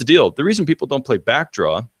here's the deal. The reason people don't play back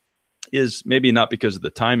draw is maybe not because of the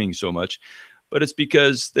timing so much, but it's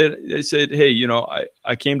because they said, hey,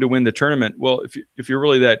 I came to win the tournament. Well, if you're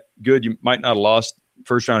really that good, you might not have lost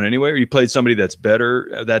first round anyway, or you played somebody that's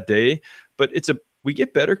better that day. But we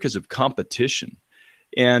get better because of competition.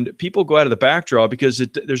 And people go out of the back draw because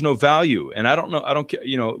there's no value. And I don't care,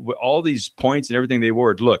 all these points and everything they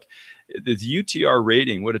award. Look, the UTR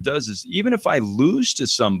rating, what it does is even if I lose to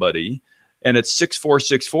somebody and it's 6-4,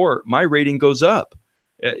 6-4, my rating goes up.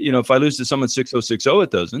 If I lose to someone 6-0, 6-0,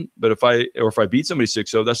 it doesn't. But if I beat somebody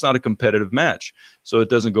 6-0, that's not a competitive match. So it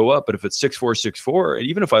doesn't go up. But if it's 6-4, 6-4, and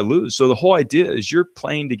even if I lose, so the whole idea is you're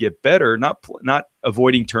playing to get better, not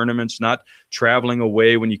avoiding tournaments, not traveling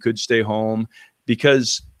away when you could stay home,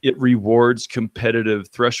 because it rewards competitive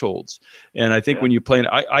thresholds. And I think when you play,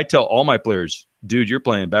 I tell all my players, dude, you're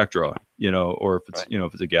playing back draw, or if it's,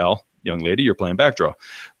 if it's a gal, young lady, you're playing back draw,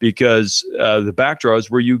 because the back draw is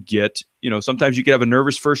where you get, sometimes you can have a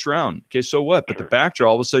nervous first round. Okay, so what? But the back draw,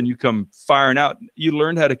 all of a sudden you come firing out. You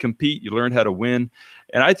learned how to compete. You learned how to win.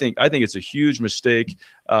 And I think it's a huge mistake,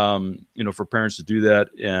 for parents to do that.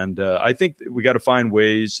 And I think we got to find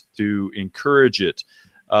ways to encourage it.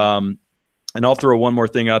 And I'll throw one more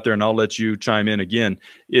thing out there and I'll let you chime in again,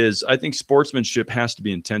 is I think sportsmanship has to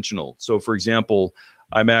be intentional. So for example,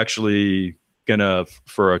 I'm actually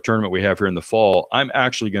for a tournament we have here in the fall, I'm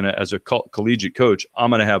actually as a collegiate coach, I'm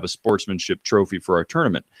going to have a sportsmanship trophy for our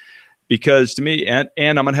tournament, because to me, and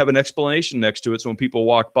I'm going to have an explanation next to it. So when people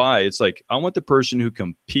walk by, it's like, I want the person who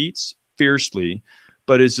competes fiercely,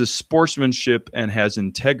 but is a sportsmanship and has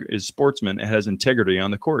sportsman and has integrity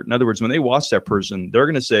on the court. In other words, when they watch that person, they're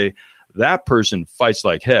going to say, that person fights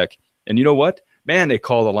like heck. And you know what, man, they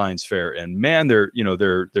call the lines fair, and man, they're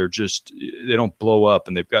just, they don't blow up,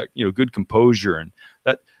 and they've got, good composure. And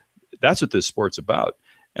that's what this sport's about.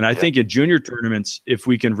 And I think in junior tournaments, if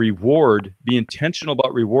we can be intentional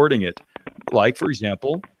about rewarding it, like for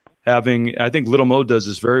example, I think Little Mo does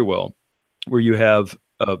this very well, where you have,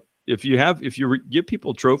 if you give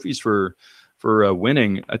people trophies for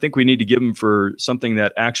winning, I think we need to give them for something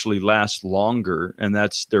that actually lasts longer, and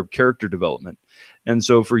that's their character development. And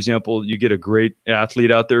so, for example, you get a great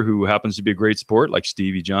athlete out there who happens to be a great sport, like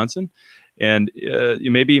Stevie Johnson, and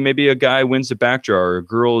maybe a guy wins the back draw, or a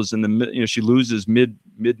girl is she loses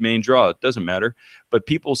mid-main draw. It doesn't matter. But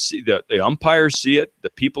people see the umpires see it, the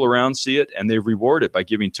people around see it, and they reward it by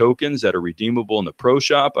giving tokens that are redeemable in the pro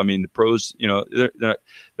shop. I mean, the pros, they're going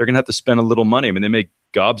to have to spend a little money. I mean, they make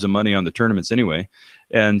gobs of money on the tournaments anyway.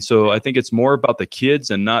 And so I think it's more about the kids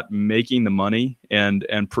and not making the money and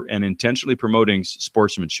intentionally promoting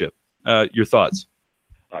sportsmanship. Your thoughts?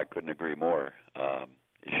 I couldn't agree more.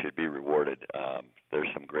 It should be rewarded. There's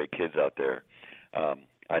some great kids out there.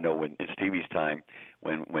 I know in Stevie's time,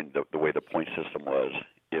 when the way the point system was,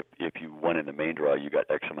 if you won in the main draw, you got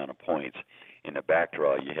X amount of points. In the back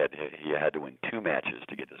draw, you had to win 2 matches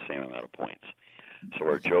to get the same amount of points. So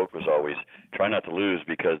our joke was always try not to lose,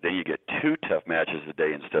 because then you get 2 tough matches a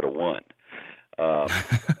day instead of 1.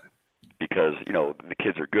 Because the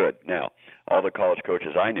kids are good. Now, all the college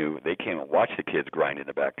coaches I knew, they came and watched the kids grind in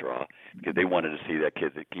the back draw because they wanted to see that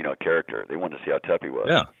kid's character. They wanted to see how tough he was.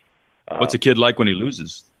 Yeah. What's a kid like when he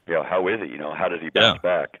loses? How is it? How does he bounce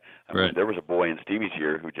back? I mean, right. There was a boy in Stevie's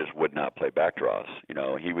year who just would not play back draws.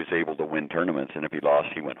 He was able to win tournaments, and if he lost,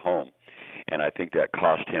 he went home. And I think that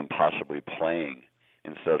cost him possibly playing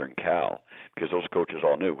in Southern Cal, because those coaches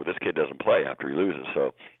all knew, well, this kid doesn't play after he loses,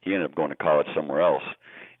 so he ended up going to college somewhere else.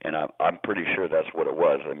 And I'm pretty sure that's what it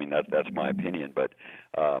was. I mean, that's my opinion, but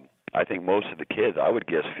I think most of the kids, I would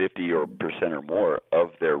guess 50% or more of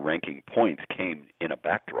their ranking points came in a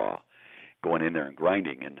back draw, going in there and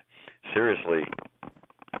grinding. And seriously,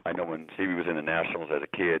 I know when Stevie was in the Nationals as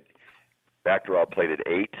a kid, back draw played at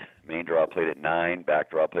 8, main draw played at 9, back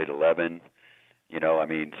draw played 11.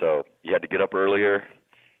 So you had to get up earlier,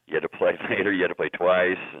 you had to play later, you had to play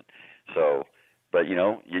twice. So, but you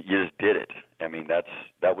just did it. I mean, that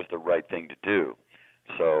was the right thing to do.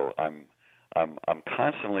 So I'm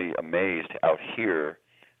constantly amazed out here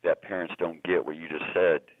that parents don't get what you just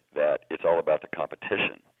said, that it's all about the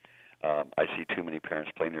competition. I see too many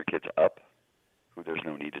parents playing their kids up, who there's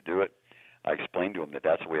no need to do it. I explain to them that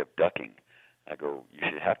that's a way of ducking. I go, you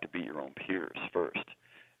should have to beat your own peers first.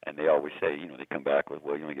 And they always say, they come back with,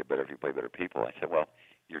 well, you only get better if you play better people. I said, well,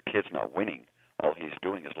 your kid's not winning. All he's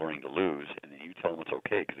doing is learning to lose, and then you tell him it's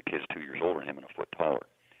okay because the kid's 2 years older than him and a foot taller.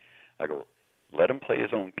 I go, let him play his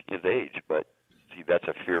age, but see, that's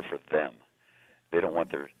a fear for them. They don't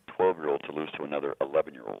want their 12-year-old to lose to another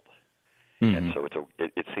 11-year-old. Mm-hmm. And so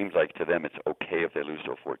it seems like to them it's okay if they lose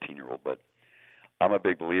to a 14-year-old, but I'm a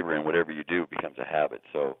big believer in whatever you do becomes a habit.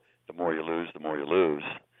 So the more you lose, the more you lose.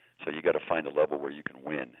 So you got to find a level where you can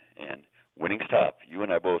win, and winning's tough. You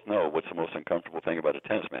and I both know what's the most uncomfortable thing about a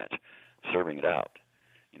tennis match: serving it out.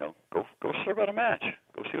 Go serve out a match.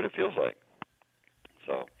 Go see what it feels like.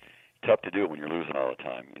 So tough to do it when you're losing all the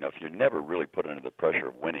time. If you're never really put under the pressure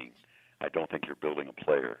of winning, I don't think you're building a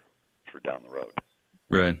player for down the road.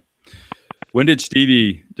 Right. When did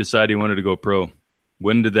Stevie decide he wanted to go pro?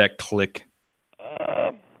 When did that click?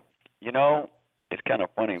 It's kind of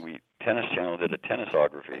funny. Tennis Channel did a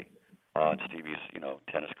tennisography on Stevie's,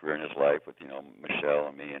 tennis career in his life with, Michelle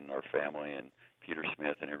and me and our family and Peter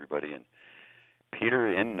Smith and everybody. And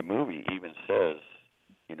Peter in the movie even says,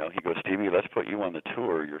 he goes, Stevie, let's put you on the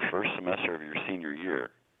tour your first semester of your senior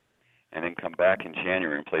year, and then come back in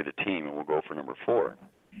January and play the team, and we'll go for number 4.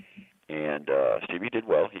 And Stevie did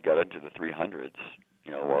well. He got into the 300s,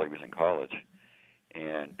 while he was in college.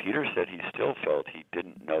 And Peter said he still felt he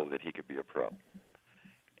didn't know that he could be a pro.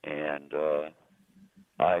 And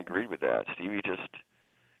I agreed with that. Stevie just,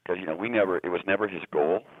 because, it was never his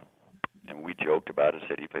goal. And we joked about it,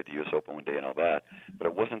 said he played the U.S. Open one day and all that. But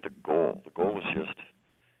it wasn't the goal. The goal was just,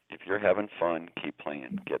 if you're having fun, keep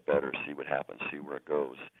playing, get better, see what happens, see where it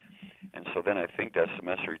goes. And so then I think that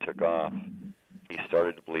semester he took off, he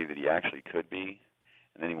started to believe that he actually could be.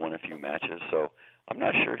 And then he won a few matches. So I'm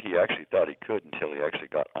not sure he actually thought he could until he actually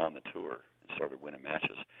got on the tour and started winning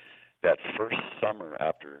matches. That first summer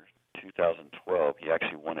after 2012, he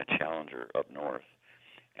actually won a challenger up north.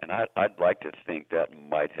 And I'd like to think that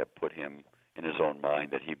might have put him in his own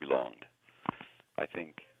mind that he belonged. I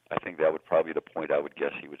think that would probably be the point I would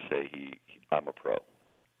guess he would say, I'm a pro.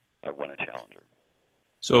 I won a challenger.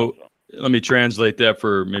 So let me translate that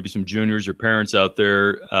for maybe some juniors or parents out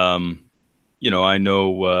there. I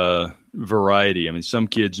know variety. I mean, some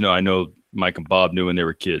kids know. I know Mike and Bob knew when they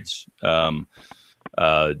were kids. I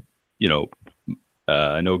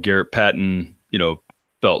know Garrett Patton,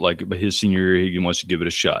 felt like his senior year he wants to give it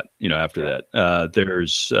a shot. After that,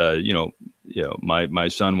 there's, my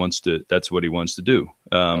son wants to. That's what he wants to do.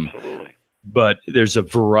 Absolutely. But there's a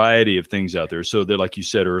variety of things out there. So that, like you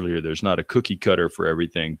said earlier, there's not a cookie cutter for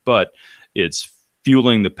everything, but it's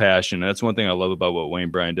fueling the passion. That's one thing I love about what Wayne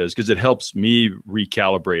Bryan does, because it helps me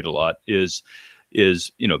recalibrate a lot. Is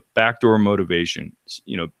is, backdoor motivation,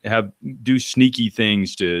 do sneaky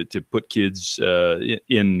things to put kids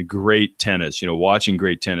in great tennis, watching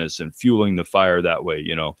great tennis and fueling the fire that way.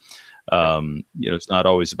 It's not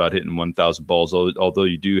always about hitting 1,000 balls, although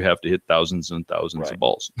you do have to hit thousands and thousands of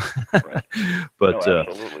balls. Right. But no,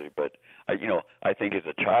 absolutely. But I think as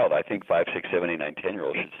a child, I think 5, 6, 7, 8, 9,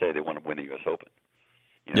 10-year-olds should say they want to win the U.S. Open.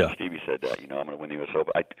 Stevie said that. I'm going to win the U.S.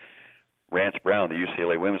 Open. Rance Brown, the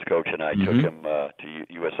UCLA women's coach, and I took him to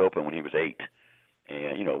U.S. Open when he was 8.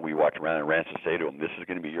 And, we walked around and Rance would say to him, this is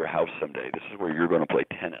going to be your house someday. This is where you're going to play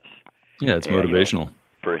tennis. Yeah, it's motivational.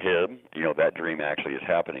 For him, that dream actually is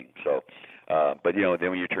happening. So, but, then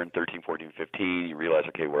when you turn 13, 14, 15, you realize,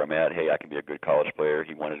 okay, where I'm at, hey, I can be a good college player.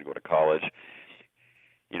 He wanted to go to college.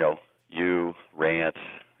 You, Rance,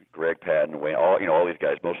 Greg Patton, Wayne, all these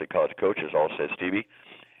guys, mostly college coaches, all said, Stevie,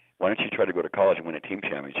 why don't you try to go to college and win a team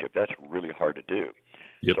championship? That's really hard to do.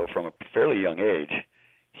 Yep. So from a fairly young age,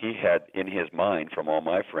 he had in his mind from all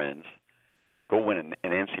my friends, go win an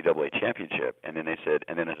NCAA championship. And then they said,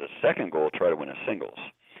 and then as a second goal, try to win a singles.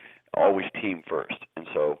 Always team first. And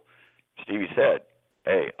so Stevie said,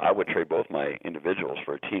 hey, I would trade both my individuals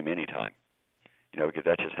for a team anytime, because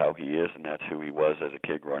that's just how he is and that's who he was as a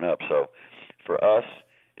kid growing up. So for us,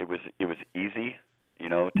 it was easy,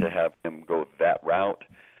 to have him go that route,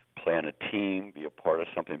 plan a team, be a part of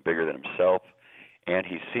something bigger than himself. And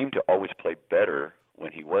he seemed to always play better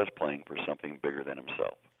when he was playing for something bigger than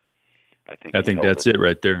himself. I think that's it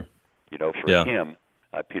right there. For him,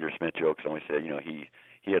 Peter Smith jokes and we say,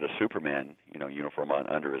 he had a Superman, uniform on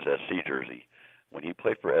under his SC jersey. When he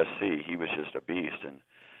played for SC, he was just a beast. And,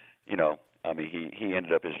 he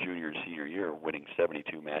ended up his junior and senior year winning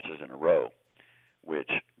 72 matches in a row,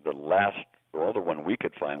 which the other one we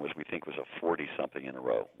could find was, we think, was a 40-something in a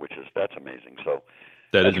row, that's amazing. So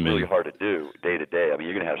that's really hard to do day to day.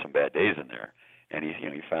 You're going to have some bad days in there. And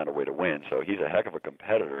he found a way to win. So he's a heck of a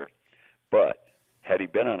competitor. But had he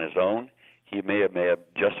been on his own, he may have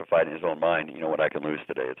justified in his own mind, I can lose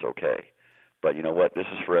today, it's okay. But you know what? This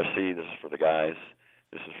is for SC. This is for the guys.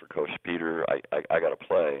 This is for Coach Peter. I got to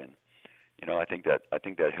play, and I think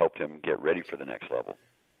that helped him get ready for the next level.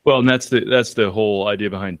 Well, and that's the whole idea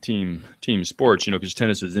behind team sports, because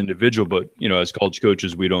tennis is individual, but as college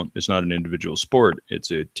coaches, it's not an individual sport; it's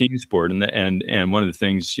a team sport. And one of the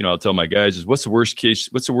things I'll tell my guys is, what's the worst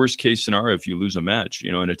case scenario if you lose a match,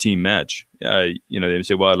 in a team match? They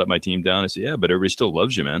say, well, I let my team down. I say, yeah, but everybody still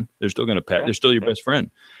loves you, man. They're still going to they're still your best friend,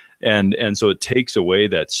 and so it takes away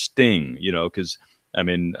that sting, because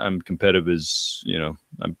I'm competitive as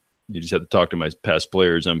you just have to talk to my past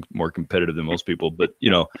players. I'm more competitive than most people, but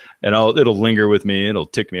and it'll linger with me. It'll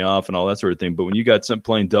tick me off and all that sort of thing. But when you got some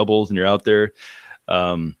playing doubles and you're out there,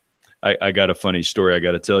 I got a funny story I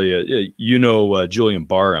got to tell you. Julian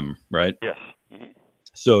Barham, right? Yes. Mm-hmm.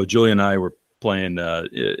 So Julian and I were playing,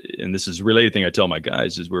 and this is a related thing I tell my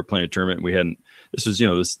guys, is we were playing a tournament. This was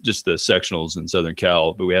just the sectionals in Southern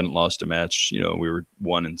Cal, but we hadn't lost a match. We were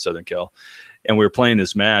 1 in Southern Cal. And we were playing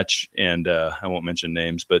this match, and I won't mention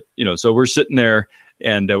names, but so we're sitting there,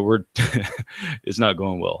 and we're it's not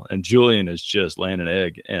going well. And Julian is just laying an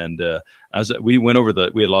egg. And we went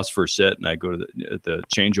over we had lost first set, and I go to the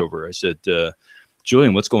changeover. I said,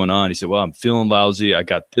 Julian, what's going on? He said, well, I'm feeling lousy. I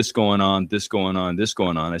got this going on, this going on, this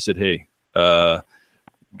going on. I said, hey, got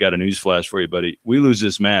a news flash for you, buddy. We lose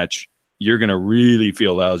this match, you're gonna really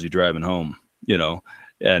feel lousy driving home,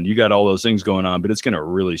 and you got all those things going on, but it's going to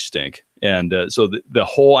really stink. And so the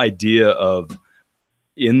whole idea of,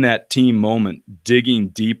 in that team moment, digging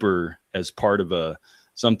deeper as part of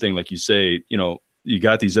something, like you say, you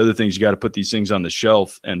got these other things, you got to put these things on the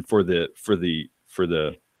shelf. And for the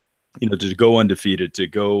to go undefeated,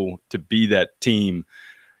 to be that team,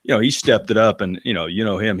 he stepped it up, and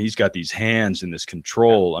him, he's got these hands and this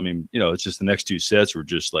control. It's just the next 2 sets were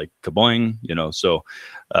just like kaboing, so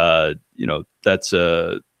that's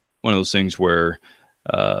one of those things where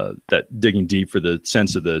that digging deep for the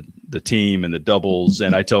sense of the team and the doubles.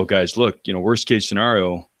 And I tell guys, look, worst case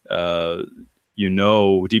scenario,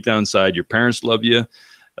 deep down inside, your parents love you,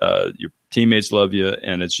 your teammates love you,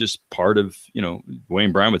 and it's just part of,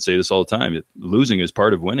 Wayne Bryan would say this all the time, losing is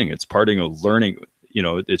part of winning. It's part of learning.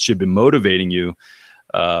 It should be motivating you.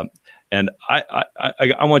 And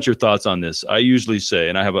I want your thoughts on this. I usually say,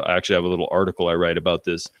 and I actually have a little article I write about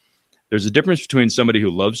this. There's a difference between somebody who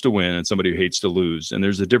loves to win and somebody who hates to lose. And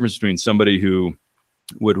there's a difference between somebody who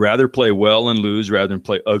would rather play well and lose rather than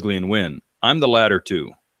play ugly and win. I'm the latter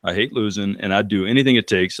too. I hate losing, and I'd do anything it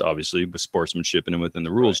takes, obviously, with sportsmanship and within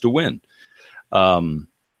the rules, to win.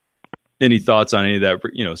 Any thoughts on any of that,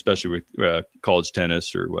 especially with college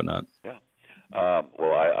tennis or whatnot? Yeah.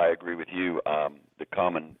 Well, I agree with you. The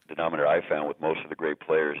common denominator I found with most of the great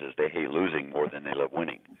players is they hate losing more than they love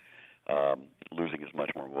winning. Losing is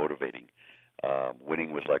much more motivating.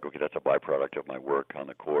 Winning was like, okay, that's a byproduct of my work on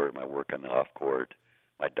the court, my work on the off court,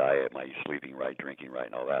 my diet, my sleeping right, drinking right,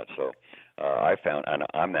 and all that. So I found, and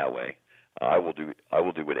I'm that way. I will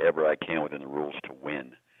do whatever I can within the rules to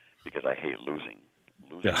win, because I hate losing.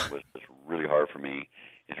 Losing was really hard for me.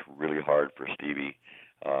 It's really hard for Stevie.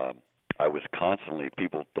 I was constantly,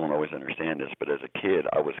 people don't always understand this, but as a kid,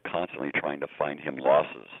 I was constantly trying to find him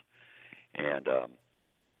losses. And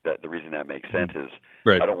that the reason that makes sense is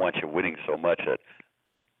I don't want you winning so much that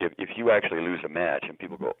if you actually lose a match and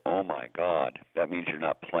people go, oh my God, that means you're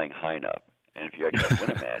not playing high enough. And if you actually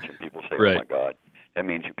win a match and people say, oh my God, that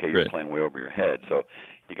means you're playing way over your head. So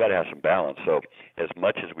you got to have some balance. So as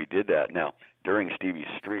much as we did that, now during Stevie's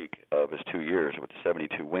streak of his 2 years with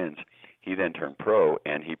 72 wins, he then turned pro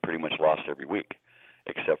and he pretty much lost every week,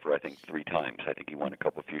 except for I think 3 times. I think he won a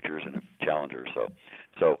couple of futures and a challenger.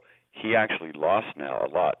 So he actually lost now a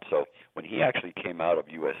lot. So when he actually came out of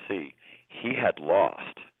USC, he had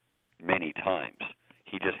lost many times.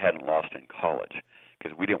 He just hadn't lost in college,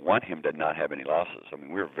 because we didn't want him to not have any losses. I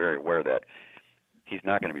mean, we were very aware that he's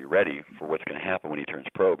not going to be ready for what's going to happen when he turns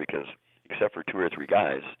pro, because except for 2 or 3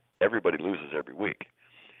 guys, everybody loses every week.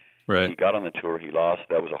 Right. He got on the tour, he lost.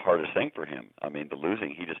 That was the hardest thing for him. I mean, the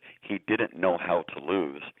losing, he didn't know how to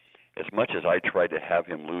lose. As much as I tried to have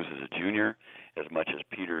him lose as a junior, as much as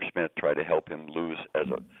Peter Smith tried to help him lose as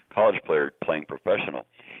a college player playing professional,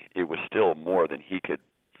 it was still more than he could.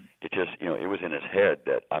 It just, it was in his head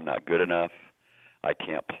that I'm not good enough, I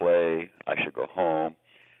can't play, I should go home.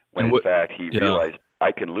 When in fact he realized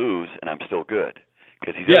I can lose and I'm still good,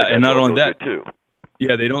 because he's and not only that too.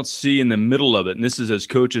 Yeah, they don't see in the middle of it, and this is as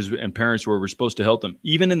coaches and parents where we're supposed to help them.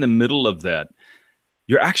 Even in the middle of that,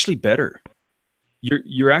 you're actually better.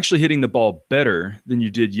 You're actually hitting the ball better than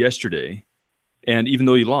you did yesterday, and even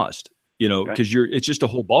though you lost, because it's just a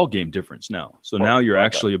whole ball game difference now. So now you're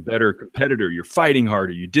actually a better competitor. You're fighting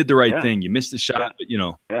harder. You did the right thing. You missed the shot, but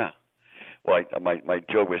Yeah. Well, my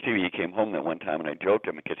joke with Stevie, he came home that one time, and I joked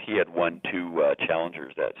him because he had won 2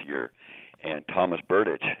 challengers that year, and Thomas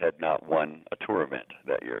Burditch had not won a tour event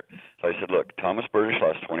that year. So I said, look, Thomas Burditch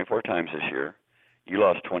lost 24 times this year. You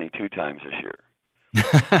lost 22 times this year.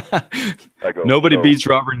 I go, nobody beats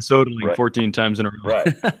Robert and Soderling 14 times in a row.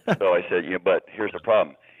 Right. So I said, but here's the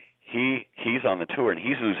problem. He's on the tour, and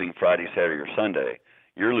he's losing Friday, Saturday, or Sunday.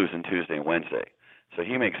 You're losing Tuesday and Wednesday. So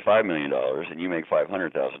he makes $5 million, and you make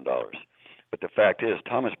 $500,000. But the fact is,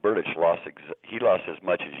 Thomas Burditch lost as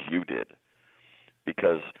much as you did,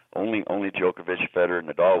 because only Djokovic, Federer,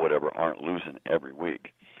 Nadal, whatever, aren't losing every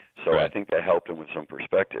week. So I think that helped him with some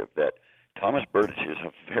perspective that Thomas Burditch is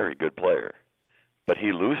a very good player, but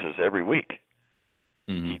he loses every week.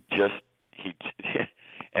 Mm-hmm.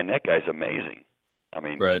 And that guy's amazing. I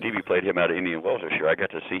mean, Stevie played him out of Indian Wells this year. I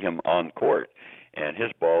got to see him on court, and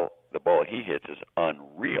the ball he hits is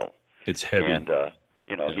unreal. It's heavy. And,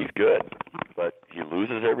 he's good, but he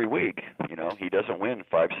loses every week. He doesn't win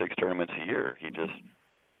 5-6 tournaments a year.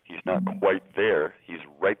 He's not quite there. He's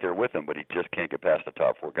right there with them, but he just can't get past the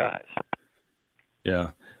top 4 guys.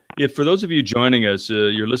 Yeah. If for those of you joining us,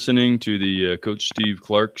 you're listening to the Coach Steve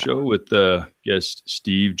Clark Show with guest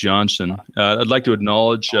Steve Johnson. I'd like to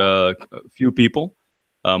acknowledge a few people.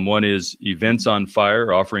 One is Events on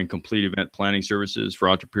Fire, offering complete event planning services for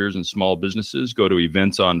entrepreneurs and small businesses. Go to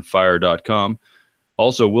eventsonfire.com.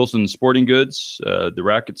 Also, Wilson Sporting Goods, the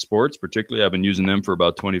racket sports, particularly. I've been using them for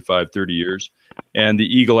about 25, 30 years. And the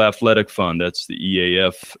Eagle Athletic Fund, that's the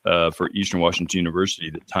EAF for Eastern Washington University,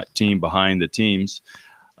 the team behind the teams.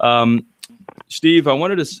 Steve, I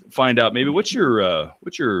wanted to find out maybe what's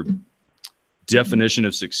your definition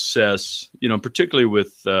of success, particularly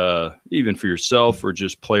with even for yourself or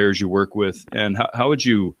just players you work with, and how would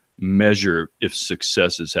you measure if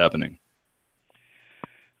success is happening?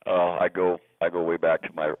 I go way back to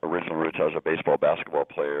my original roots. I was a basketball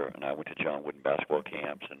player, and I went to John Wooden basketball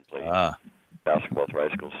camps and played basketball through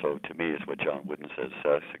high school. So to me, it's what John Wooden says: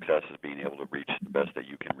 success is being able to reach the best that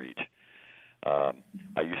you can reach.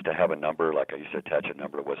 I used to have a number, like I used to attach a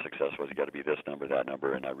number to what success was. You got to be this number, that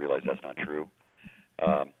number, and I realized that's not true.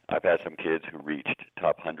 I've had some kids who reached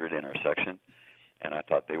top 100 in our section, and I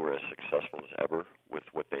thought they were as successful as ever with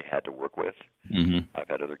what they had to work with. Mm-hmm. I've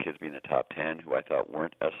had other kids be in the top 10 who I thought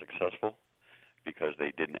weren't as successful because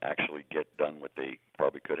they didn't actually get done what they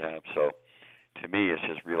probably could have. So to me, it's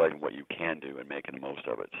just realizing what you can do and making the most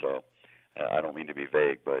of it. So I don't mean to be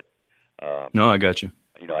vague, but no, I got you.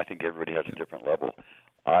 I think everybody has a different level.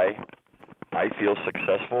 I feel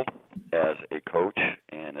successful as a coach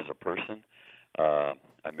and as a person.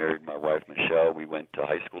 I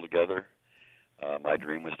together. My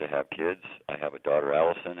dream was to have kids. I have a daughter,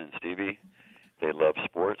 Allison, and Stevie. They love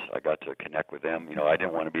sports. I got to connect with them. I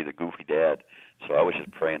didn't want to be the goofy dad, so I was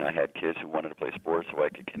just praying I had kids who wanted to play sports so I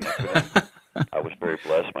could connect with them. I was very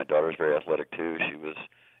blessed. My daughter's very athletic too. She was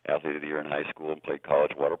athlete of the year in high school and played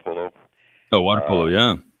college water polo. Oh, water polo,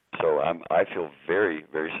 yeah. So I feel very,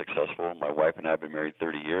 very successful. My wife and I have been married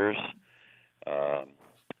 30 years.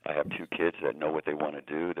 I have 2 kids that know what they want to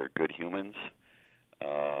do. They're good humans.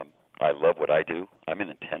 I love what I do. I'm in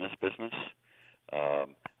the tennis business.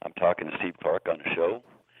 I'm talking to Steve Clark on the show.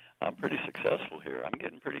 I'm pretty successful here. I'm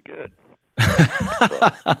getting pretty good. So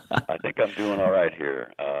I think I'm doing all right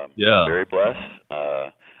here. Yeah. I'm very blessed.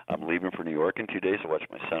 I'm leaving for New York in 2 days to watch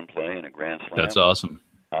my son play in a Grand Slam. That's awesome.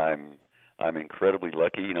 I'm incredibly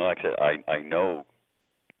lucky. Like I said, I know,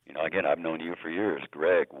 again, I've known you for years,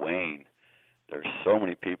 Greg, Wayne. There's so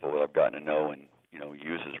many people that I've gotten to know and,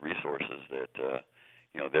 use as resources that,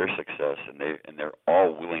 their success, and they're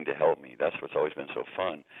all willing to help me. That's what's always been so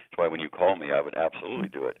fun. That's why when you call me, I would absolutely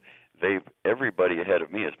do it. Everybody ahead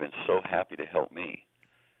of me has been so happy to help me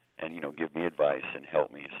and, give me advice and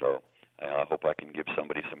help me. So I hope I can give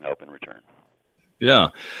somebody some help in return. Yeah.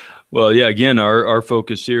 Well, yeah, again, our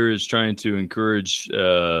focus here is trying to encourage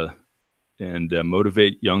and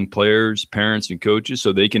motivate young players, parents, and coaches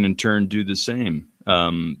so they can in turn do the same.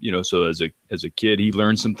 So as a kid, he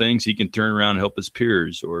learns some things, he can turn around and help his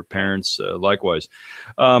peers or parents likewise.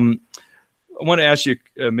 I want to ask you,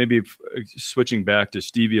 maybe switching back to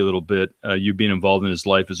Stevie a little bit, you being involved in his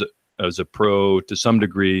life as a pro to some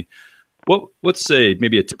degree. Let's say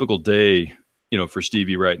maybe a typical day, for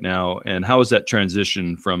Stevie right now, and how is that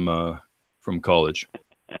transition from college?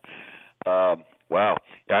 Wow.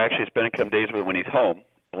 Yeah, I actually spend a couple days with him when he's home.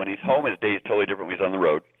 When he's home, his day is totally different when he's on the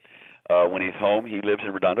road. When he's home, he lives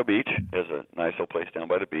in Redondo Beach. There's a nice little place down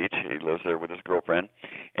by the beach. He lives there with his girlfriend,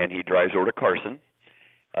 and he drives over to Carson.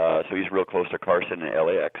 So he's real close to Carson and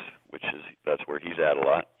LAX, that's where he's at a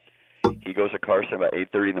lot. He goes to Carson about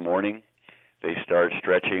 8:30 in the morning. They start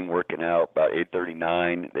stretching, working out about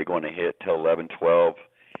 8:39. They go on a hit till 11:12.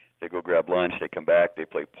 They go grab lunch. They come back. They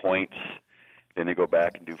play points. Then they go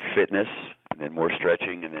back and do fitness, and then more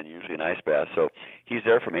stretching, and then usually an ice bath. So he's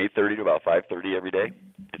there from 8:30 to about 5:30 every day.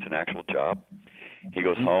 It's an actual job. He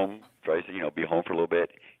goes home, tries to be home for a little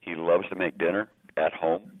bit. He loves to make dinner at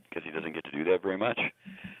home because he doesn't get to do that very much.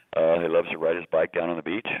 He loves to ride his bike down on the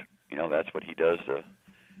beach. That's what he does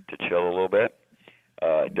to chill a little bit.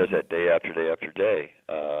 He does that day after day after day.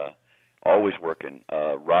 Always working.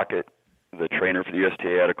 Rocket, the trainer for the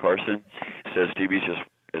USTA out of Carson, says Stevie's just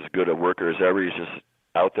as good a worker as ever. He's just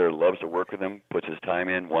out there, loves to work with him, puts his time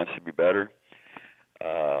in, wants to be better.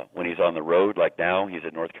 When he's on the road, like now, he's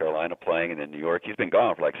in North Carolina playing, and in New York. He's been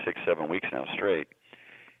gone for like 6-7 weeks now straight.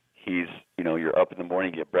 He's, you're up in the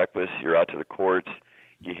morning, you get breakfast, you're out to the courts,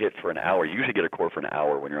 you hit for an hour. You usually get a court for an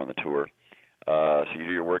hour when you're on the tour. So you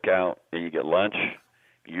do your workout, then you get lunch.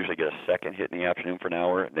 You usually get a second hit in the afternoon for an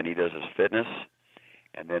hour. Then he does his fitness,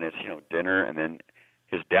 and then it's dinner, and then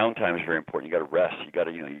his downtime is very important. You got to rest. You got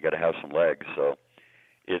to have some legs. So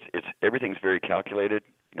it's everything's very calculated.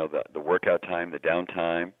 The workout time, the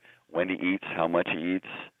downtime, when he eats, how much he eats,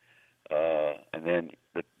 and then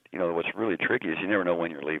what's really tricky is you never know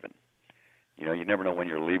when you're leaving. You never know when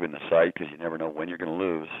you're leaving the site because you never know when you're going to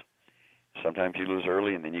lose. Sometimes you lose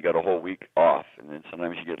early, and then you got a whole week off, and then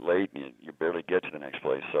sometimes you get late, and you barely get to the next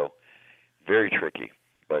place. So very tricky,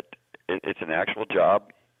 but it's an actual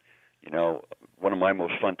job. One of my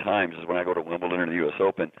most fun times is when I go to Wimbledon or the U.S.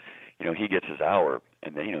 Open. He gets his hour,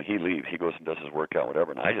 and then, he leaves. He goes and does his workout,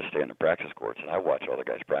 whatever, and I just stay in the practice courts, and I watch all the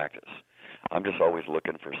guys practice. I'm just always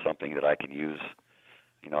looking for something that I can use.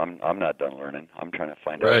 I'm not done learning. I'm trying to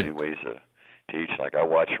find out new ways to teach. Like I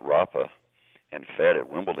watch Rafa and Fed at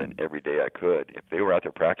Wimbledon every day I could. If they were out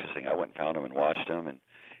there practicing, I went and found them and watched them, and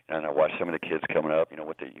I watched some of the kids coming up.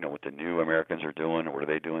 What the new Americans are doing, or what are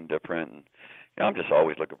they doing different? And I'm just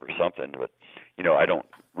always looking for something. But I don't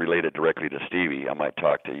relate it directly to Stevie. I might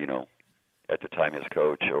talk to at the time his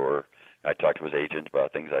coach, or I talk to his agent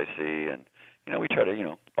about things I see, and we try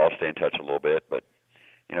to all stay in touch a little bit. But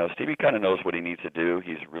Stevie kind of knows what he needs to do.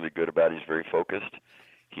 He's really good about it. He's very focused.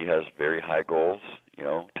 He has very high goals.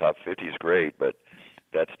 Top 50 is great, but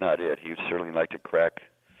that's not it. He'd certainly like to crack.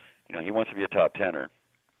 He wants to be a top 10er,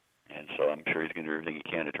 and so I'm sure he's going to do everything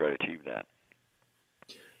he can to try to achieve that.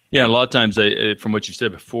 Yeah, a lot of times, from what you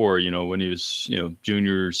said before, when he was,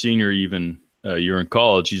 junior, senior, even you're in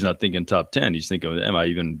college, he's not thinking top 10. He's thinking, am I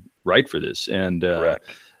even right for this? And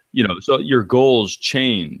so your goals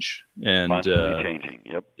change, and constantly changing.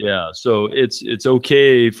 Yep. Yeah. So it's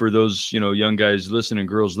okay for those, young guys listening,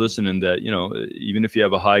 girls listening, that, even if you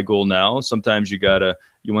have a high goal now, sometimes you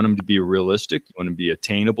want them to be realistic, you want them to be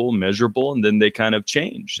attainable, measurable, and then they kind of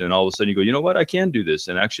change. And all of a sudden you go, you know what, I can do this.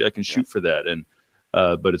 And actually I can shoot for that. And,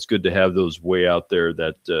 but it's good to have those way out there,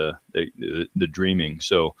 that the dreaming.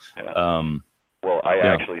 So, well, I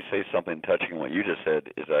actually say something touching what you just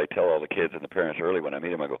said. Is I tell all the kids and the parents early when I meet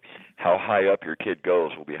them, I go, how high up your kid goes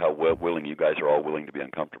will be how willing you guys are all willing to be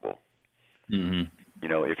uncomfortable. Mm-hmm.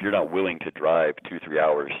 If you're not willing to drive 2-3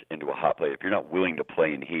 hours into a hot play, if you're not willing to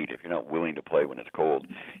play in heat, if you're not willing to play when it's cold,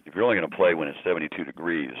 if you're only going to play when it's 72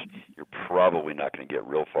 degrees, you're probably not going to get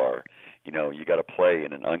real far. You got to play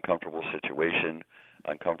in an uncomfortable situation,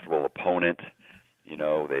 uncomfortable opponent.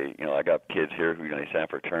 I got kids here who, they sign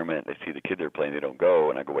for a tournament, they see the kid they're playing, they don't go,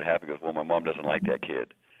 and I go, what happened? He goes, well, my mom doesn't like that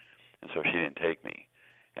kid, and so she didn't take me.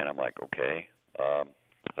 And I'm like, okay. So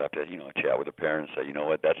I have to, chat with the parents, say, you know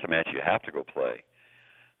what, that's the match you have to go play.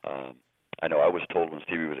 I know I was told when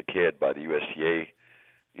Stevie was a kid by the USTA,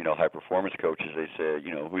 high performance coaches, they said,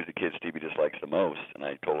 who's the kid Stevie dislikes the most? And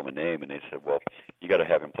I told them a name, and they said, well, you got to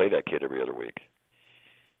have him play that kid every other week.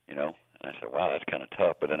 And I said, wow, that's kind of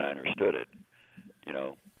tough, but then I understood it.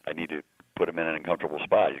 I need to put him in an uncomfortable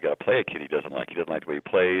spot. He's got to play a kid he doesn't like. He doesn't like the way he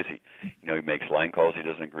plays. He makes line calls he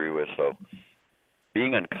doesn't agree with. So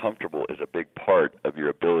being uncomfortable is a big part of your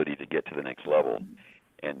ability to get to the next level.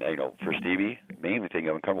 And, for Stevie, main thing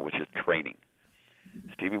I'm uncomfortable with is just training.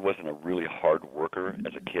 Stevie wasn't a really hard worker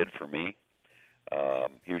as a kid for me.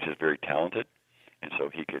 He was just very talented, and so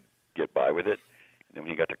he could get by with it. And then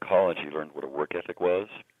when he got to college, he learned what a work ethic was.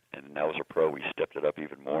 And now as a pro, he stepped it up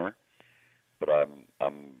even more. But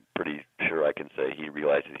I'm pretty sure I can say he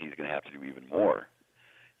realizes he's going to have to do even more.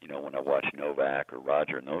 When I watch Novak or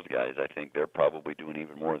Roger and those guys, I think they're probably doing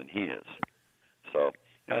even more than he is. So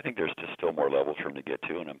I think there's just still more levels for him to get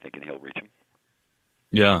to, and I'm thinking he'll reach them.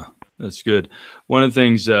 Yeah, that's good. One of the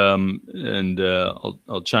things,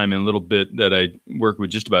 I'll chime in a little bit, that I work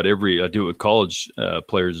with just about I do it with college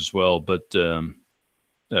players as well, but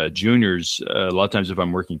juniors, a lot of times if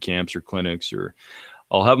I'm working camps or clinics, or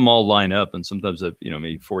I'll have them all line up, and sometimes I've,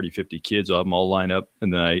 maybe 40, 50 kids, I'll have them all line up,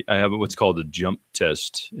 and then I have what's called a jump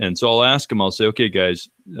test. And so I'll ask them, I'll say, okay, guys,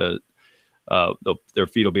 their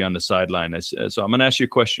feet will be on the sideline. So I'm going to ask you a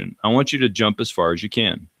question. I want you to jump as far as you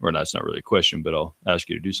can. Or that's not really a question, but I'll ask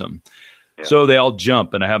you to do something. Yeah. So they all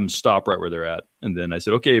jump, and I have them stop right where they're at. And then I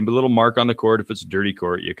said, okay, a little mark on the court. If it's a dirty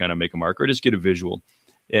court, you kind of make a mark, or just get a visual.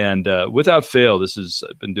 And without fail,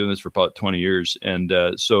 I've been doing this for about 20 years. And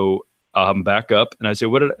so I'll have them back up, and I say,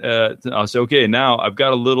 I'll say, okay, now I've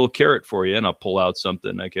got a little carrot for you, and I'll pull out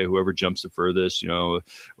something. Okay, whoever jumps the furthest, or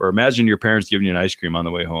imagine your parents giving you an ice cream on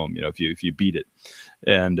the way home, if you beat it,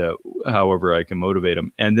 and however I can motivate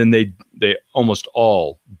them. And then they almost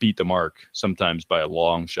all beat the mark, sometimes by a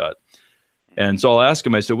long shot. And so I'll ask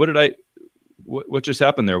them, I said, what just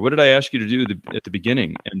happened there? What did I ask you to do at the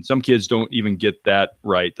beginning? And some kids don't even get that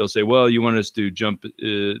right. They'll say, well, you want us to jump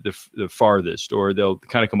the farthest, or they'll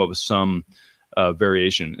kind of come up with some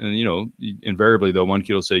variation. And, invariably, though, one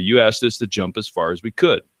kid will say, you asked us to jump as far as we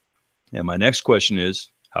could. And my next question is,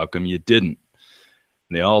 how come you didn't?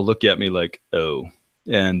 And they all look at me like, oh.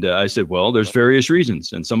 And I said, well, there's various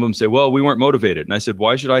reasons. And some of them say, well, we weren't motivated. And I said,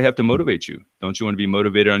 why should I have to motivate you? Don't you want to be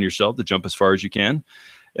motivated on yourself to jump as far as you can?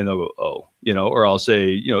 And they'll go, oh, or I'll say,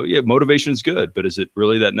 yeah, motivation is good, but is it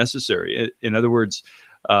really that necessary? In other words,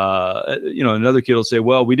 another kid will say,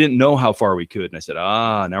 well, we didn't know how far we could. And I said,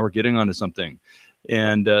 now we're getting onto something.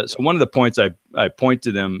 And so one of the points I point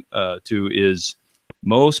to them to is,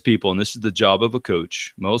 most people, and this is the job of a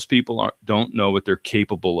coach, most people don't know what they're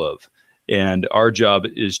capable of. And our job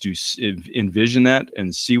is to envision that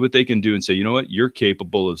and see what they can do and say, you know what, you're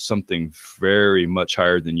capable of something very much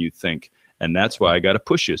higher than you think. And that's why I got to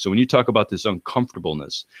push you. So when you talk about this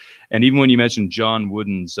uncomfortableness, and even when you mentioned John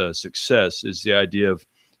Wooden's success, is the idea of,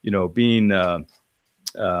 being,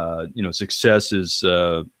 success is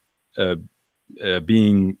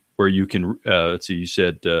being where you can, let's see, you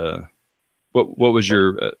said, what was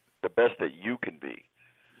your... the best that you can be.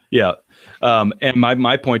 Yeah. And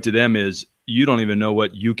my point to them is, you don't even know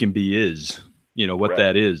what you can be is, what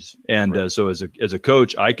that is. And so as a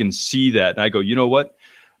coach, I can see that. And I go, you know what?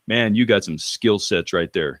 Man, you got some skill sets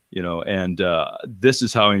right there, and this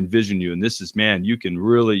is how I envision you. And this is, man, you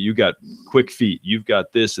got quick feet. You've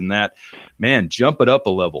got this and that, man, jump it up a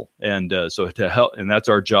level. And so to help, and that's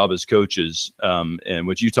our job as coaches. And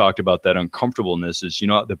what you talked about, that uncomfortableness is,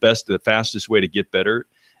 the fastest way to get better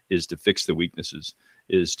is to fix the weaknesses,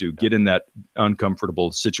 is to get in that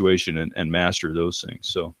uncomfortable situation and master those things.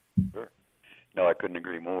 So Sure. No, I couldn't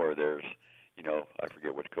agree more. There's, I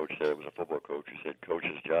forget what coach said. It was a football coach who said,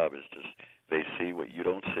 coach's job is just they see what you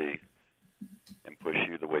don't see and push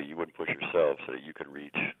you the way you wouldn't push yourself so that you can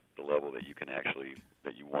reach the level that you can actually,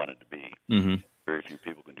 that you want it to be. Mm-hmm. Very few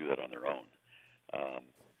people can do that on their own.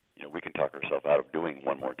 We can talk ourselves out of doing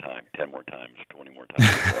one more time, 10 more times, 20 more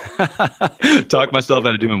times. Talk myself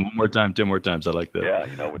out of doing one more time, 10 more times. I like that.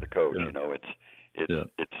 Yeah, with the coach, Yeah.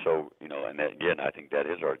 It's so, and that, again, I think that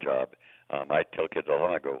is our job. I tell kids all the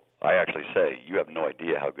time, I go, I actually say, you have no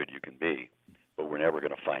idea how good you can be, but we're never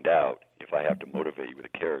going to find out if I have to motivate you with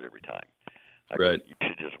a carrot every time. Right. You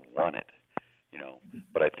should just want it,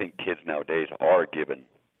 But I think kids nowadays are given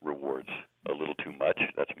rewards a little too much.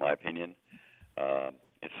 That's my opinion.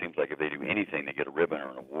 It seems like if they do anything, they get a ribbon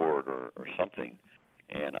or an award or something,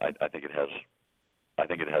 and I think it has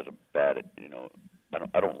a bad,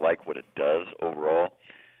 I don't like what it does overall.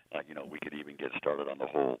 We could even get started on the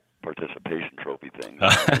whole participation trophy thing.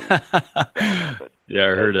 But yeah, I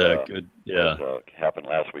heard good. Yeah, happened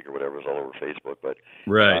last week or whatever. It was all over Facebook. But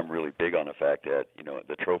right. I'm really big on the fact that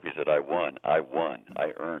the trophies that I won. I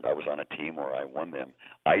earned. I was on a team where I won them.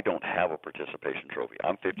 I don't have a participation trophy.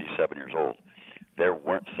 I'm 57 years old. There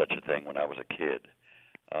weren't such a thing when I was a kid.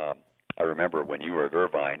 I remember when you were at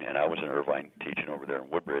Irvine and I was in Irvine teaching over there in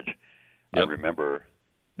Woodbridge. Yep. I remember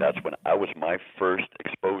that's when I was my first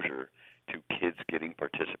exposure to kids getting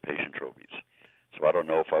participation trophies. So I don't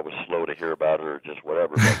know if I was slow to hear about it or just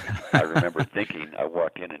whatever, but I remember thinking, I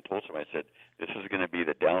walked in and told somebody, I said, this is going to be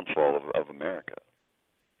the downfall of America.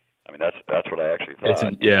 I mean, that's what I actually thought. The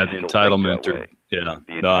entitlement. The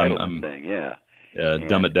entitlement thing, yeah. Yeah,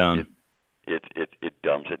 dumb it down. It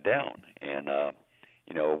dumbs it down. And, a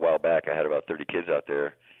while back I had about 30 kids out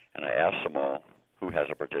there, and I asked them all who has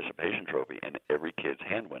a participation trophy, and every kid's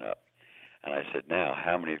hand went up. And I said, now,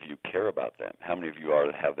 how many of you care about them? How many of you are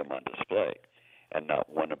to have them on display? And not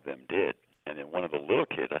one of them did. And then one of the little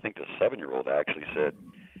kids, I think the 7-year-old, actually said,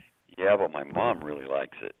 yeah, but my mom really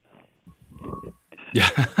likes it. Yeah.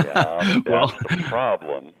 That's the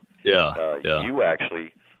problem. Yeah. You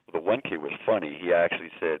actually, the one kid was funny. He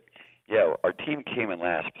actually said, yeah, our team came in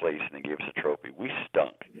last place and they gave us a trophy. We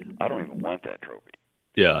stunk. I don't even want that trophy.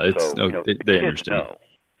 Yeah, it's they understand. Know.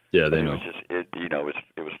 Yeah, they know. It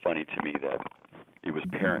was funny to me that it was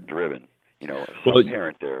parent driven. Some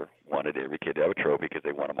parent there wanted every kid to have a trophy because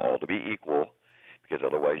they want them all to be equal, because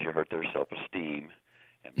otherwise you hurt their self-esteem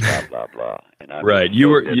and blah blah blah. And I'm right.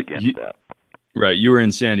 against that. Right. You were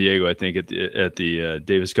in San Diego, I think, at the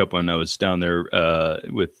Davis Cup when I was down there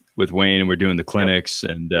with Wayne, and we're doing the clinics,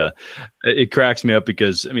 and it cracks me up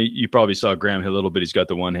because, I mean, you probably saw Graham Hill a little bit. He's got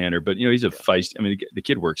the one-hander, but he's a feist. I mean, the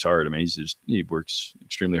kid works hard. I mean, he works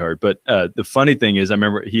extremely hard. But the funny thing is, I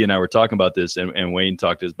remember he and I were talking about this, and Wayne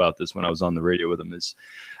talked about this when I was on the radio with him. Is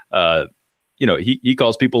he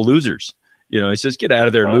calls people losers. He says, "Get out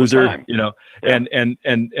of there, loser."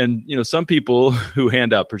 And some people who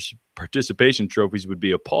hand out participation trophies would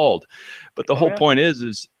be appalled. But the whole point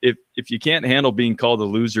is if you can't handle being called a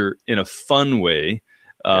loser in a fun way,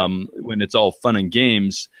 when it's all fun and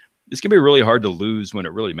games, it's gonna be really hard to lose when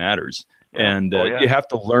it really matters. And you have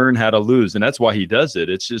to learn how to lose, and that's why he does it.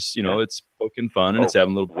 It's just it's poking fun and it's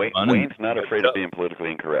having a little bit of fun. Wayne's not afraid of being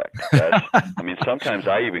politically incorrect. I mean, sometimes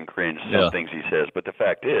I even cringe some things he says, but the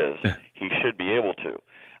fact is, he should be able to.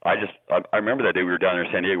 I remember that day we were down there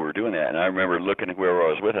in San Diego, we were doing that, and I remember looking at whoever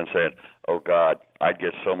I was with and saying, "Oh God, I'd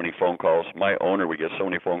get so many phone calls. My owner would get so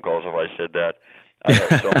many phone calls if I said that. I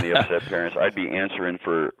have so many upset parents. I'd be answering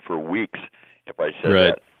for weeks if I said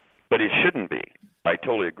that." But it shouldn't be. I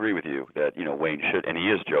totally agree with you that, Wayne should, and he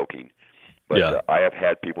is joking. But I have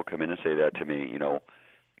had people come in and say that to me,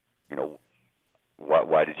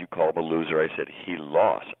 why did you call him a loser? I said, he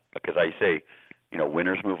lost. Because I say,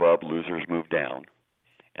 winners move up, losers move down.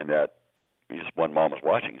 And that, just one mom was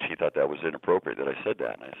watching, she thought that was inappropriate that I said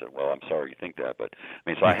that. And I said, well, I'm sorry you think that. But,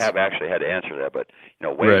 so I have actually had to answer that. But,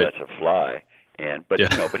 Wayne lets it fly. But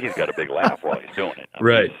he's got a big laugh while he's doing it.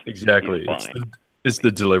 Exactly. He's fine. It's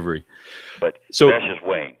the delivery. But that's just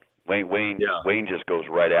Wayne. Wayne just goes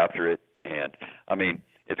right after it. And, I mean,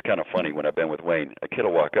 it's kind of funny when I've been with Wayne. A kid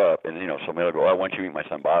will walk up, and, somebody will go, "I want you to meet my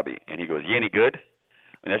son Bobby." And he goes, "You any good?"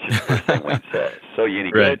 And that's just the first thing Wayne says. "So you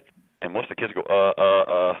any good?" And most of the kids go,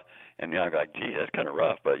 And I'm like, gee, that's kind of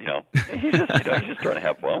rough. But, he's just trying to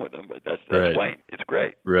have fun with them. But that's Wayne. It's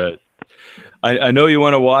great. Right. I know you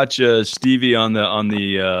want to watch Stevie on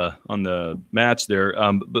the match there,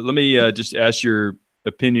 but let me just ask your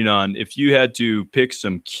opinion on, if you had to pick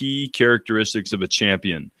some key characteristics of a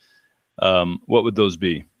champion, what would those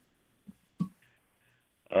be?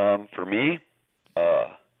 For me,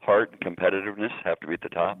 heart and competitiveness have to be at the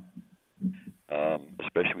top,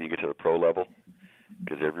 especially when you get to the pro level,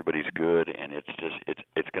 because everybody's good, and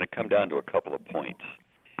it's going to come down to a couple of points.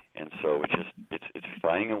 And so it's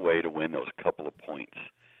finding a way to win those couple of points.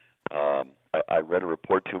 I read a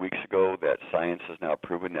report 2 weeks ago that science has now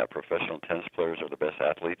proven that professional tennis players are the best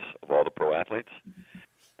athletes of all the pro athletes,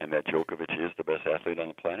 and that Djokovic is the best athlete on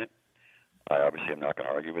the planet. I obviously am not going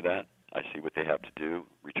to argue with that. I see what they have to do,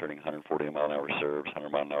 returning 140-mile-an-hour serves,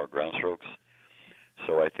 100-mile-an-hour ground strokes.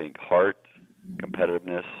 So I think heart,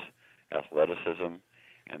 competitiveness, athleticism,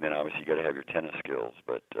 and then obviously you got to have your tennis skills.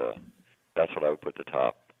 But that's what I would put at the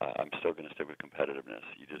top. I'm still going to stick with competitiveness.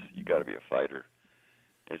 You got to be a fighter.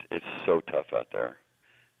 It's so tough out there.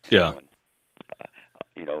 Yeah.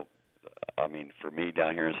 I mean, for me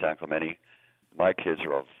down here in San Clemente, my kids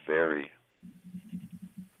are all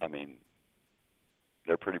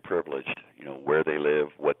they're pretty privileged, where they live,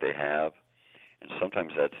 what they have. And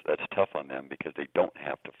sometimes that's tough on them because they don't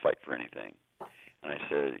have to fight for anything. And I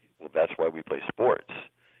say, well, that's why we play sports.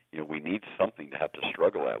 We need something to have to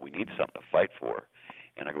struggle at. We need something to fight for.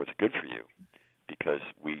 And I go, it's good for you because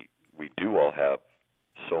we do all have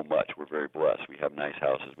so much. We're very blessed. We have nice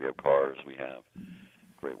houses. We have cars. We have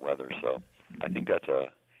great weather. So I think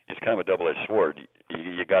it's kind of a double-edged sword.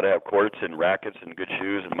 You got to have courts and rackets and good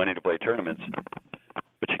shoes and money to play tournaments,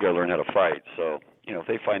 but you got to learn how to fight. So, if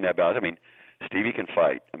they find that balance, Stevie can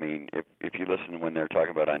fight. If you listen when they're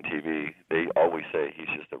talking about on TV, they always say he's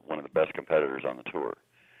just one of the best competitors on the tour.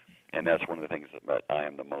 And that's one of the things that I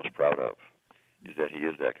am the most proud of, is that he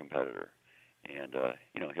is that competitor. And,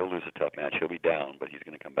 he'll lose a tough match. He'll be down, but he's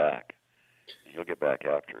going to come back. And he'll get back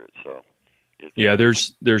after it. So, yeah,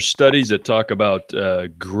 there's studies that talk about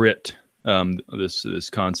grit. This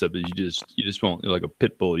concept that you just won't, like a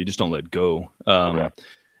pit bull, you just don't let go.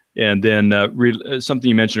 And then something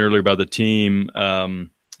you mentioned earlier about the team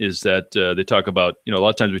is that they talk about, a lot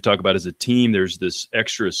of times we talk about as a team, there's this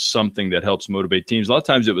extra something that helps motivate teams. A lot of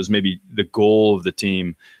times it was maybe the goal of the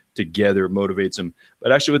team together motivates them.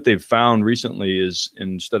 But actually what they've found recently is,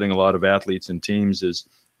 in studying a lot of athletes and teams, is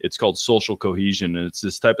it's called social cohesion. And it's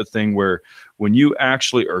this type of thing where when you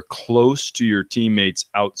actually are close to your teammates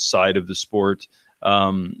outside of the sport,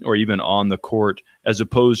 or even on the court, as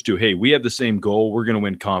opposed to, hey, we have the same goal, we're going to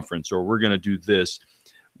win conference, or we're going to do this.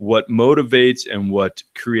 What motivates and what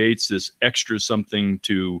creates this extra something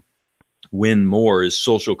to win more is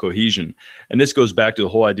social cohesion. And this goes back to the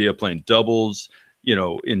whole idea of playing doubles,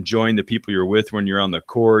 enjoying the people you're with when you're on the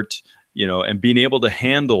court, and being able to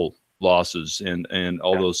handle losses and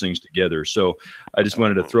all those things together. So I just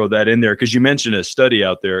wanted to throw that in there because you mentioned a study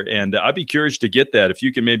out there, and I'd be curious to get that. If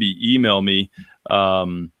you can maybe email me,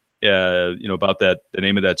 about that, the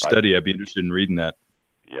name of that study, I'd be interested in reading that.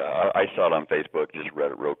 Yeah, I saw it on Facebook, just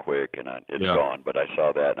read it real quick, and it's gone. But I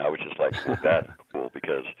saw that, and I was just like, well, that's cool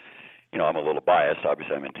because, I'm a little biased.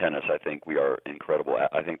 Obviously, I'm in tennis. I think we are incredible.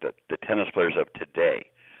 I think that the tennis players of today,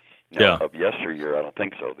 of yesteryear, I don't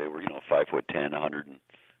think so. They were, 5'10",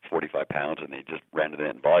 145 pounds, and they just ran to the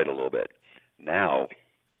net and volleyed a little bit. Now,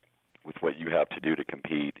 with what you have to do to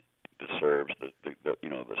compete, the serves, the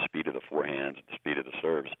speed of the forehands, the speed of the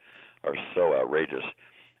serves are so outrageous.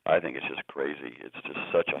 I think it's just crazy. It's just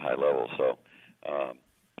such a high level. So,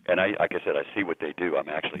 and like I said, I see what they do. I'm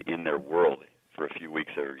actually in their world for a few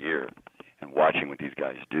weeks every year and watching what these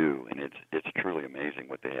guys do, and it's truly amazing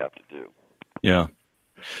what they have to do. Yeah.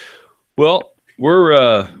 Well,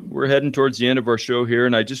 we're heading towards the end of our show here,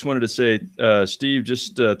 and I just wanted to say, Steve,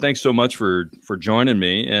 just thanks so much for joining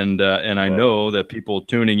me, and I know that people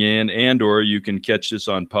tuning in and/or you can catch this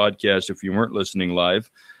on podcast if you weren't listening live.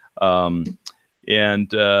 I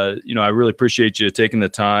really appreciate you taking the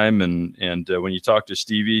time, and when you talk to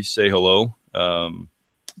Stevie, say hello,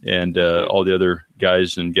 and all the other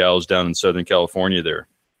guys and gals down in Southern California there.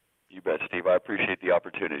 You bet, Steve. I appreciate the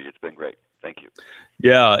opportunity. It's been great. Thank you.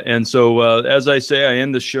 Yeah, and so as I say, I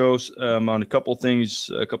end the show on a couple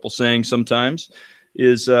sayings sometimes,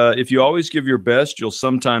 is if you always give your best, you'll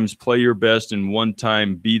sometimes play your best and one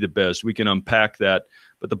time be the best. We can unpack that.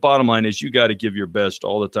 But the bottom line is you got to give your best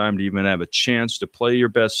all the time to even have a chance to play your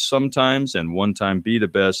best sometimes and one time be the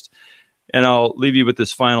best. And I'll leave you with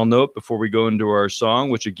this final note before we go into our song,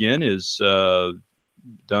 which again is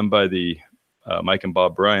done by the Mike and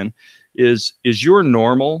Bob Bryan. Is your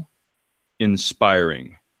normal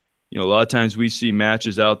inspiring? A lot of times we see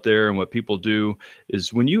matches out there, and what people do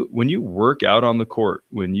is when you work out on the court,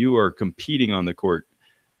 when you are competing on the court,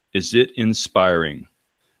 is it inspiring?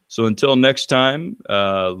 So until next time,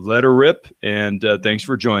 let her rip, and thanks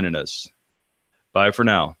for joining us. Bye for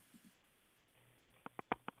now.